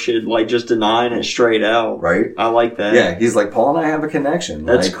horse shit, like just denying it straight out. Right? I like that. Yeah, he's like, Paul and I have a connection.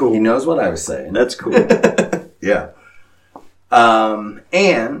 That's like, cool. He knows what I was saying. That's cool. Yeah.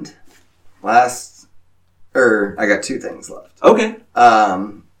 And I got two things left. Okay.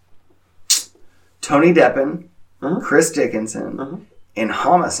 Tony Deppen, Chris Dickinson, and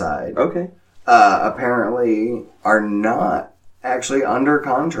Homicide. Okay. Apparently are not actually under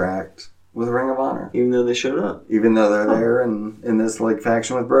contract with Ring of Honor. Even though they showed up. Even though they're there in this like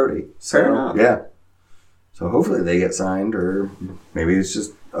faction with Brody. So, fair enough. Yeah. So hopefully they get signed, or maybe it's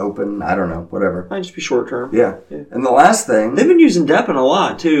just open. I don't know. Whatever. Might just be short term. Yeah. And the last thing. They've been using Deppen a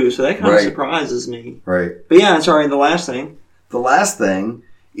lot too, so that kind of surprises me. Right. But yeah, sorry, the last thing. The last thing,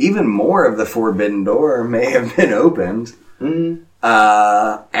 even more of the forbidden door may have been opened. Mm-hmm.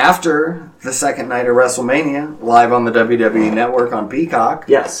 After the second night of WrestleMania, live on the WWE Network on Peacock.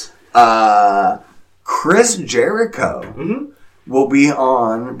 Yes. Chris Jericho will be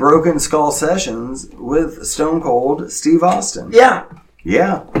on Broken Skull Sessions with Stone Cold Steve Austin. Yeah.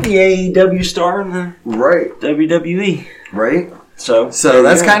 Yeah. The AEW star in the WWE. Right. So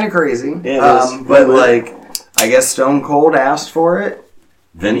that's kind of crazy. Yeah, but like, I guess Stone Cold asked for it.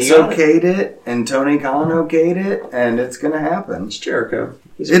 Vince okayed it, and Tony Khan okayed it, and it's going to happen. It's Jericho.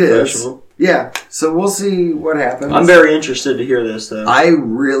 He's it professional. Is. Yeah. So we'll see what happens. I'm very interested to hear this, though. I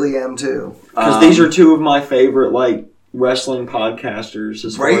really am, too. Because these are two of my favorite, like, wrestling podcasters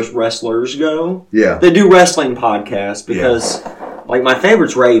as far as wrestlers go. Yeah. They do wrestling podcasts because, like, my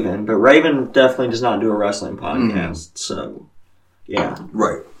favorite's Raven, but Raven definitely does not do a wrestling podcast, so, yeah.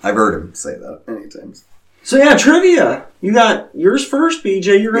 Right. I've heard him say that many times. So, yeah, trivia. You got yours first,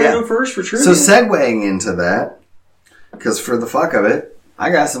 BJ. You're going to go first for trivia. So, segueing into that, because for the fuck of it,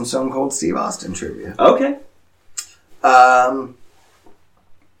 I got some Stone Cold Steve Austin trivia. Okay.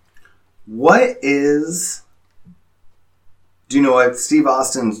 What is... Do you know what Steve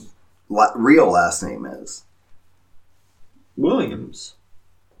Austin's real last name is? Williams.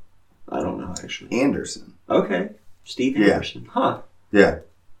 I don't know, actually. Anderson. Okay. Steve Anderson. Huh. Yeah.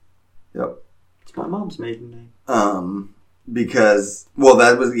 Yep. It's my mom's maiden name. Because, well,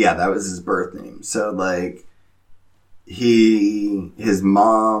 that was his birth name. So, like, his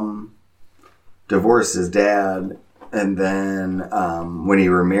mom divorced his dad, and then when he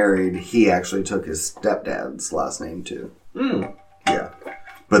remarried, he actually took his stepdad's last name too. Yeah.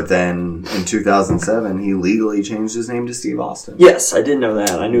 But then in 2007, he legally changed his name to Steve Austin. Yes, I did know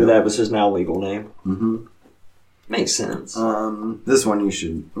that. I knew that was his now legal name. Mm-hmm. Makes sense. This one you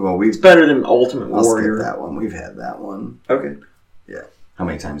should... Well, it's better than Ultimate Warrior. Skip that one. We've had that one. Okay. Yeah. How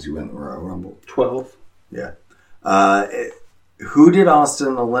many times you win the Royal Rumble? 12. Yeah. Who did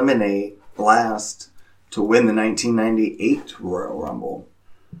Austin eliminate last to win the 1998 Royal Rumble?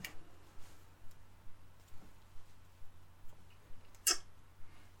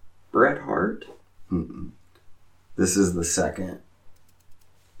 Bret Hart? Mm-mm. This is his second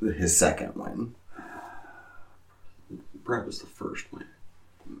win. Bret was the first win.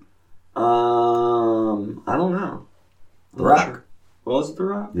 I don't know. The Rock. Sure. Was it The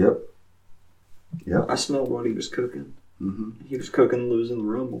Rock? Yep. I smelled what he was cooking. Mm-hmm. He was cooking losing the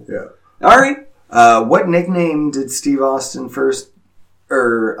Rumble. Yeah. All right. What nickname did Steve Austin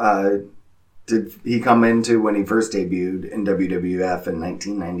did he come into when he first debuted in WWF in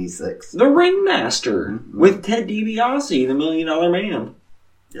 1996? The Ringmaster with Ted DiBiase, the $1 Million Man.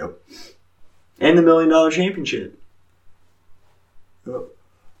 Yep. And the $1 Million Championship. Yep.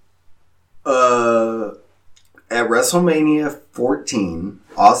 At WrestleMania 14,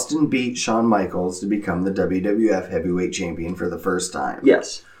 Austin beat Shawn Michaels to become the WWF Heavyweight Champion for the first time.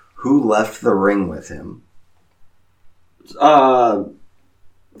 Yes. Who left the ring with him?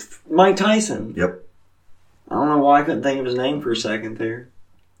 Mike Tyson. Yep. I don't know why I couldn't think of his name for a second there.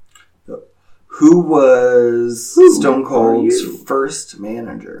 Yep. Who was Stone Cold's first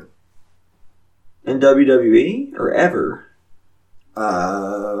manager? In WWE or ever?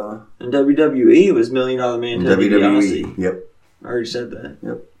 In WWE, it was $1 Million Man Ted DiBiase. WWE. Yep. I already said that.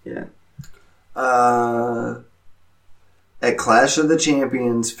 Yep. Yeah. At Clash of the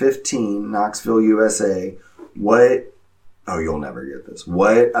Champions 15, Knoxville, USA, what... Oh, you'll never get this.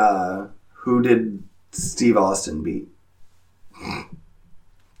 Who did Steve Austin beat?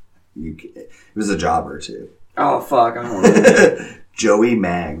 It was a jobber, too. Oh, fuck. I don't know. Joey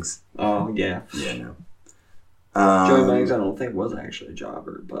Maggs. Oh, yeah. Yeah, no. Joey Maggs, I don't think was actually a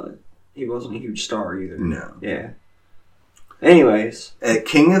jobber, but he wasn't a huge star either. No. Yeah. Anyways. At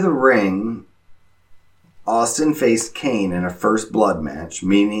King of the Ring, Austin faced Kane in a first blood match,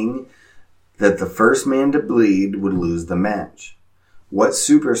 meaning that the first man to bleed would lose the match. What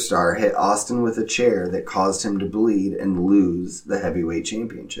superstar hit Austin with a chair that caused him to bleed and lose the heavyweight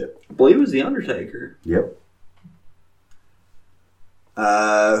championship? I believe it was The Undertaker. Yep.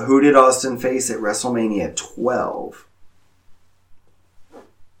 Who did Austin face at WrestleMania 12?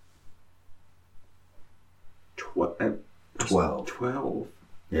 12.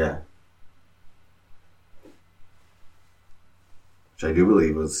 Yeah. Which I do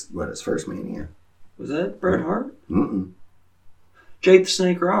believe was, his first Mania. Was that Bret Hart? Mm-mm. Jake the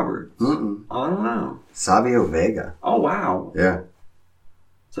Snake Roberts? Mm-mm. I don't know. Savio Vega. Oh, wow. Yeah.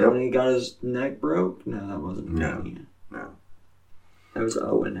 So when he got his neck broke? No, that wasn't a Mania. No. That was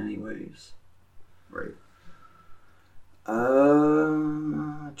Owen anyways. Right.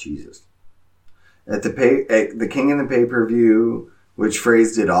 Jesus. At the King of the Pay-Per-View, which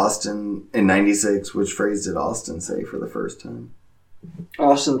phrase did Austin, in 96, which phrase did Austin say for the first time?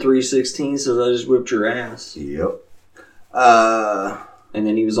 Austin 3:16 says, I just whipped your ass. Yep. And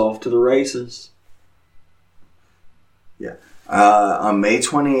then he was off to the races. Yeah. On May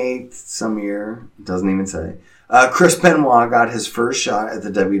 28th, some year, doesn't even say, Chris Benoit got his first shot at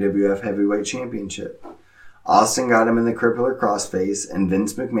the WWF Heavyweight Championship. Austin got him in the crippler crossface, and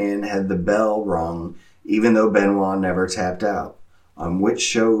Vince McMahon had the bell rung, even though Benoit never tapped out. On which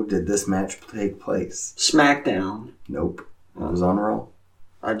show did this match take place? SmackDown. Nope. It was on Raw.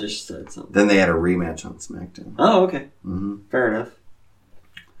 I just said something. Then they had a rematch on SmackDown. Oh, okay. Mm-hmm. Fair enough.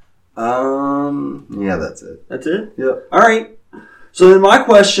 Yeah, that's it. That's it? Yep. All right. So then my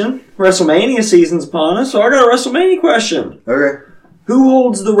question, WrestleMania season's upon us, so I got a WrestleMania question. Okay. Who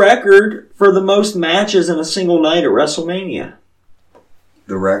holds the record for the most matches in a single night at WrestleMania?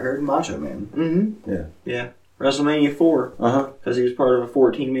 The record? Macho Man. Mm-hmm. Yeah. Yeah. WrestleMania 4. Uh-huh. Because he was part of a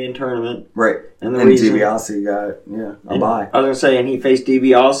 14-man tournament. Right. And the And reason... DiBiase got, a bye. I was going to say, and he faced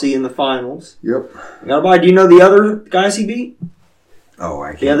DiBiase in the finals. Yep. Got a bye. Do you know the other guys he beat? Oh, I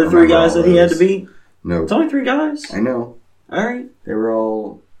can't The other 3 remember guys all that he had to those. beat? No. It's only 3 guys. I know. All right. They were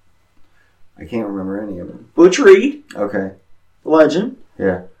all... I can't remember any of them. Butch Reed, Okay. legend.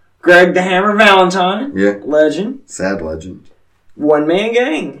 Yeah. Greg the Hammer Valentine, Yeah. legend. Sad legend. One Man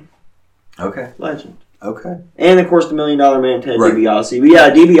Gang, Okay. legend. Okay. And, of course, the $1 Million Man, Ted Right. DiBiase. But, yeah,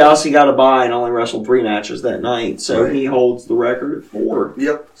 DiBiase got a bye and only wrestled 3 matches that night. So, Right. he holds the record at 4.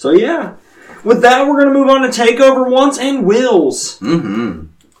 Yep. So, yeah. With that, we're going to move on to TakeOver Once and Wills. Mm-hmm.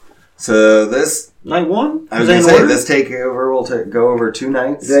 So this... Night 1? I was going to say, this takeover will go over 2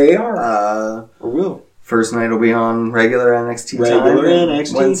 nights. They are. Or will. First night will be on regular NXT Regular time.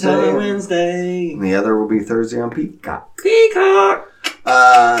 NXT time Wednesday. And the other will be Thursday on Peacock. Peacock.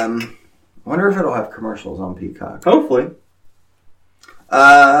 Wonder if it'll have commercials on Peacock. Hopefully.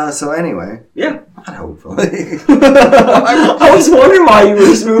 So anyway. Yeah. Not hopefully. I was wondering why you were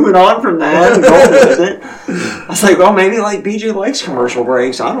just moving on from that and going with it. I was like, well, maybe like BJ likes commercial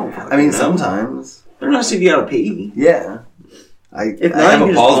breaks. I don't fucking know. Sometimes. They're nice if you gotta pee. Yeah. If I not, have you a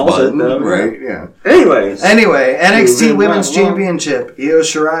just pause pause it, button, though. right? Yeah. Anyways. Anyway, NXT Moving Women's right along. Championship. Io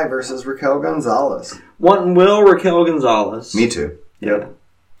Shirai versus Raquel Gonzalez. Wanting Will, Raquel Gonzalez. Me too. Yep.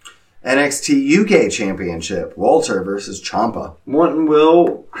 NXT UK Championship. Walter versus Ciampa. Wanting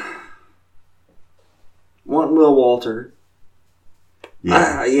Will Walter.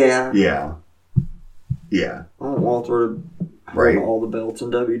 Yeah. Yeah. Yeah. Yeah. I want Walter to Right. hold all the belts in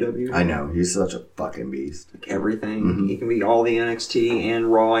WWE. I know. He's such a fucking beast. Like everything. Mhm. He can be all the NXT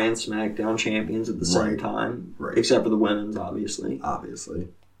and Raw and SmackDown champions at the same Right. time. Right. Except for the women's, obviously. Obviously.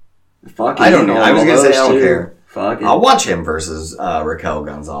 Fuck it. I don't know. I was all going to say, I those don't two. care. Fuck it. I'll watch him versus Raquel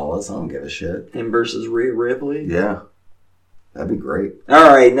Gonzalez. I don't give a shit. Him versus Rhea Ripley. Yeah. That'd be great. All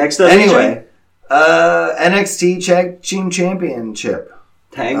right, next up. Anyway, NXT Tag Team Championship.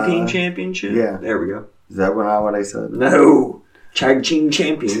 Tag Team Championship? yeah. There we go. Is that what I said? No. Tag Team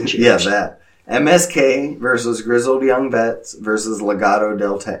Championship. Yeah, that. MSK versus Grizzled Young Vets versus Legado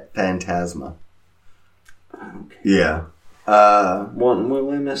del Fantasma. Okay. Yeah. Wanting Will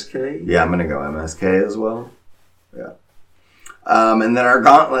MSK? Yeah, I'm going to go MSK as well. Yeah. And then our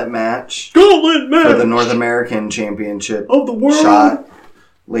gauntlet match Gauntlet match! for the North American Championship of the world! shot.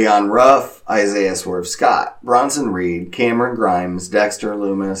 Leon Ruff, Isaiah Swerve Scott, Bronson Reed, Cameron Grimes, Dexter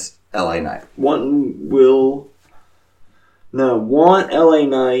Loomis, LA Knight. Wanting Will... No, want LA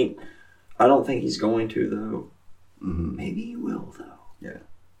Knight. I don't think he's going to, though. Mm-hmm. Maybe he will, though. Yeah.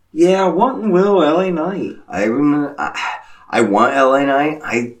 Yeah, wanting Will LA Knight. I want LA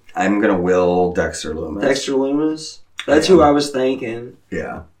Knight. I'm going to will Dexter Loomis. Dexter Loomis? That's who I was thinking.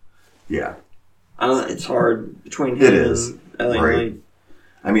 Yeah. Yeah. It's hard between him It is. and LA Right. Knight.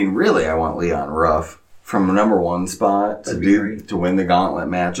 I mean, really, I want Leon Ruff from the number 1 spot That'd be great. to win the gauntlet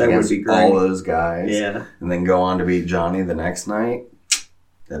match That would against be great. all those guys. Yeah. And then go on to beat Johnny the next night.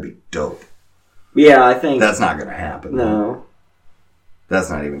 That'd be dope. Yeah, I think... That's not going to happen. No. That's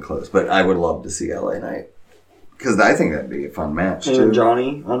not even close. But I would love to see LA Knight. Because I think that'd be a fun match, Him too. and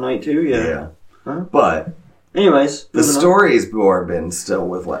Johnny on night 2, yeah. Yeah. Huh? But Anyways, the moving on. story's more been still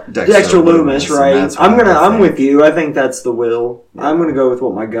with Dexter Loomis, and right? that's what I'm I think. with you. I think that's the will. Yeah. I'm gonna go with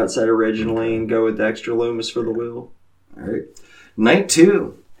what my gut said originally and go with Dexter Loomis for the will. All right. Night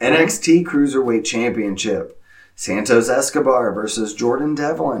 2, NXT Cruiserweight Championship. Santos Escobar versus Jordan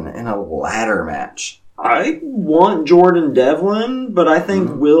Devlin in a ladder match. I want Jordan Devlin, but I think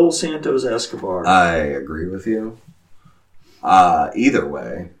Mm-hmm. Will Santos Escobar. I agree with you. Either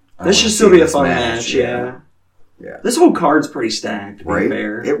way. I this wanna should still see be a this fun match, match, yeah. Yeah. This whole card's pretty stacked, to be Right?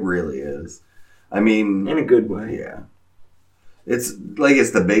 fair. It really is. I mean, In a good way. yeah. It's like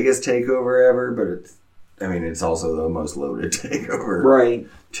it's the biggest takeover ever, but it's also the most loaded takeover Right.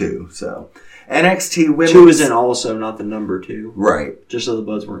 too. So NXT Women's 2 is in also, not the number 2. right. Just so the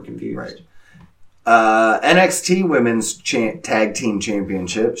buds weren't confused. Right. NXT Women's Tag Team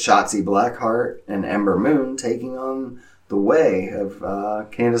Championship. Shotzi Blackheart and Ember Moon taking on the way of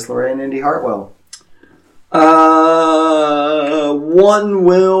Candice LeRae and Indy Hartwell. One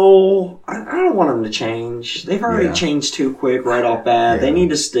will. I don't want them to change. They've already Yeah. changed too quick right off bat. They Yeah. need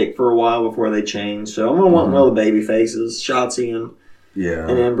to stick for a while before they change. So I'm gonna want Will the baby faces, Shotzi and Yeah.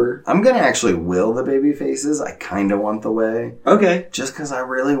 Ember. I'm gonna actually will the baby faces. I kind of want the way. Okay, Just because I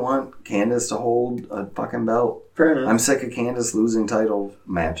really want Candice to hold a fucking belt. fair enough. I'm sick of Candice losing title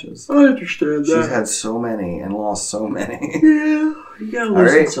matches. I understand She's had so many and lost so many. Yeah, you gotta All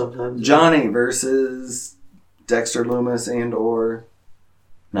listen right. sometimes. Johnny versus Dexter Loomis and or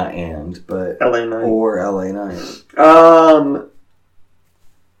but LA Knight. or LA Knight.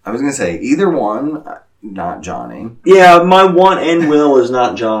 I was gonna say either one, not Johnny. Yeah, my want and will is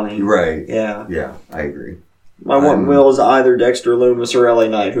not Johnny. Right. Yeah. Yeah, I agree. My want and will is either Dexter Loomis or LA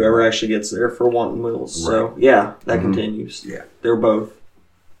Knight, whoever actually gets there for want and wills. So, Right. yeah, that continues. Yeah. They're both.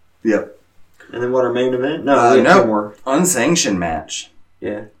 Yep. And then what, our main event? No, we have no. two more. Unsanctioned match.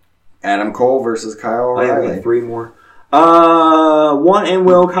 Yeah. Adam Cole versus Kyle I O'Reilly. have three more. Want and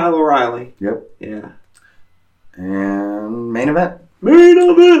will, Kyle O'Reilly. Yep. Yeah. And main event. Main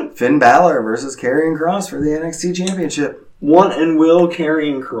event! Finn Balor versus Karrion Kross for the NXT Championship. Want and will,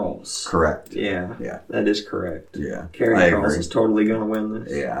 Karrion Kross. Correct. Yeah. Yeah. That is correct. Yeah. Karrion Kross is totally going to win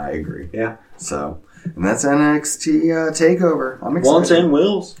this. Yeah, I agree. Yeah. So, and that's NXT TakeOver. I'm excited. Wants and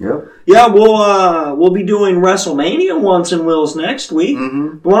wills. Yep. Yeah, we'll be doing WrestleMania wants and wills next week.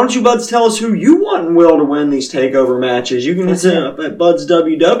 Mm-hmm. But why don't you, Buds, tell us who you want and will to win these takeover matches? You can hit us up at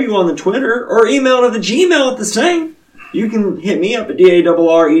BudsWW on the Twitter or email to the Gmail at the same. You can hit me up at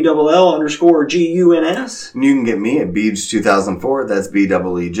DARRELL_GUNS. And you can get me at Beej2004. That's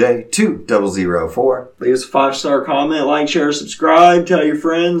BEEJ2004. Leave us a 5-star comment, like, share, subscribe, tell your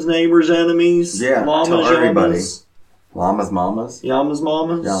friends, neighbors, enemies, Yeah, mamas, tell everybody. yamas, Llamas, mamas. yamas,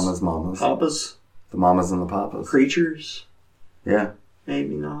 mamas, Llamas, mamas. papas, The mamas and the papas. preachers. Yeah.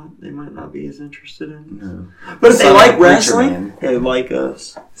 Maybe not. They might not be as interested in it. No. But if they Son of like a preacher wrestling, man. they like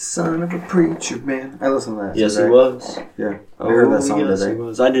us. Son of a preacher man. I listened to that. Yes, today. he was. Yeah. I heard that song yes, today. he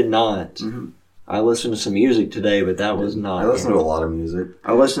was. I did not. Mm-hmm. I listened to some music today, but that was not. I listened to a lot of music.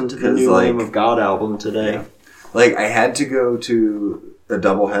 I listened to the 'Cause, new like- Lamb of God album today. Yeah. Like, I had to go to a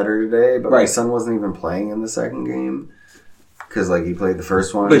doubleheader today, but my Right. son wasn't even playing in the second game. Because, like, he played the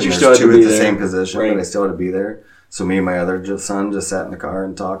first one. But and you there's still had to two be at the there. same position, Right. but I still had to be there. So me and my other son just sat in the car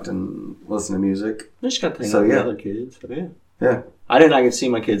and talked and listened to music. I just got to hang So, out with yeah. the other kids. So, yeah. Yeah. I can see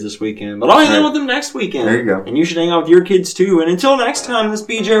my kids this weekend, but I'll hang out Right. with them next weekend. There you go. And you should hang out with your kids too. And until next time, this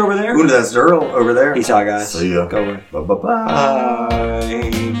BJ over there. Ooh, that's Earl over there. Peace out, guys. See ya. Go away. Bye-bye-bye.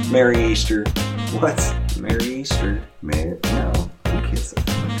 Bye. Merry Easter. What? Merry Easter. Man, no. Who kisses?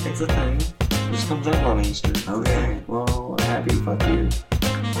 It's a thing. This comes out on Easter. Okay. Well, happy fuck you.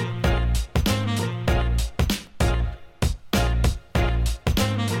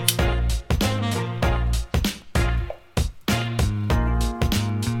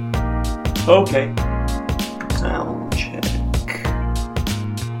 Okay. Sound check.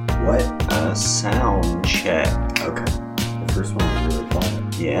 What? Sound check. Okay. The first one was really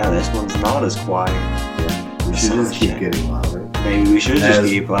quiet. Yeah, this one's not as quiet. Yeah. We should Sound just keep check. getting louder Maybe we should just As-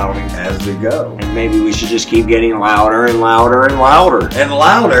 keep louder. as we go. And maybe we should just keep getting louder and louder and louder. And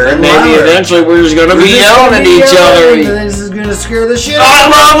louder. And maybe louder. eventually we're just gonna We're be just yelling gonna at be each yelling, other. and This is gonna scare the shit I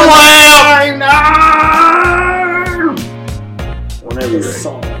out love of Whenever you're ready.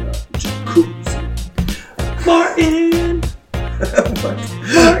 Jacuzzi. Martin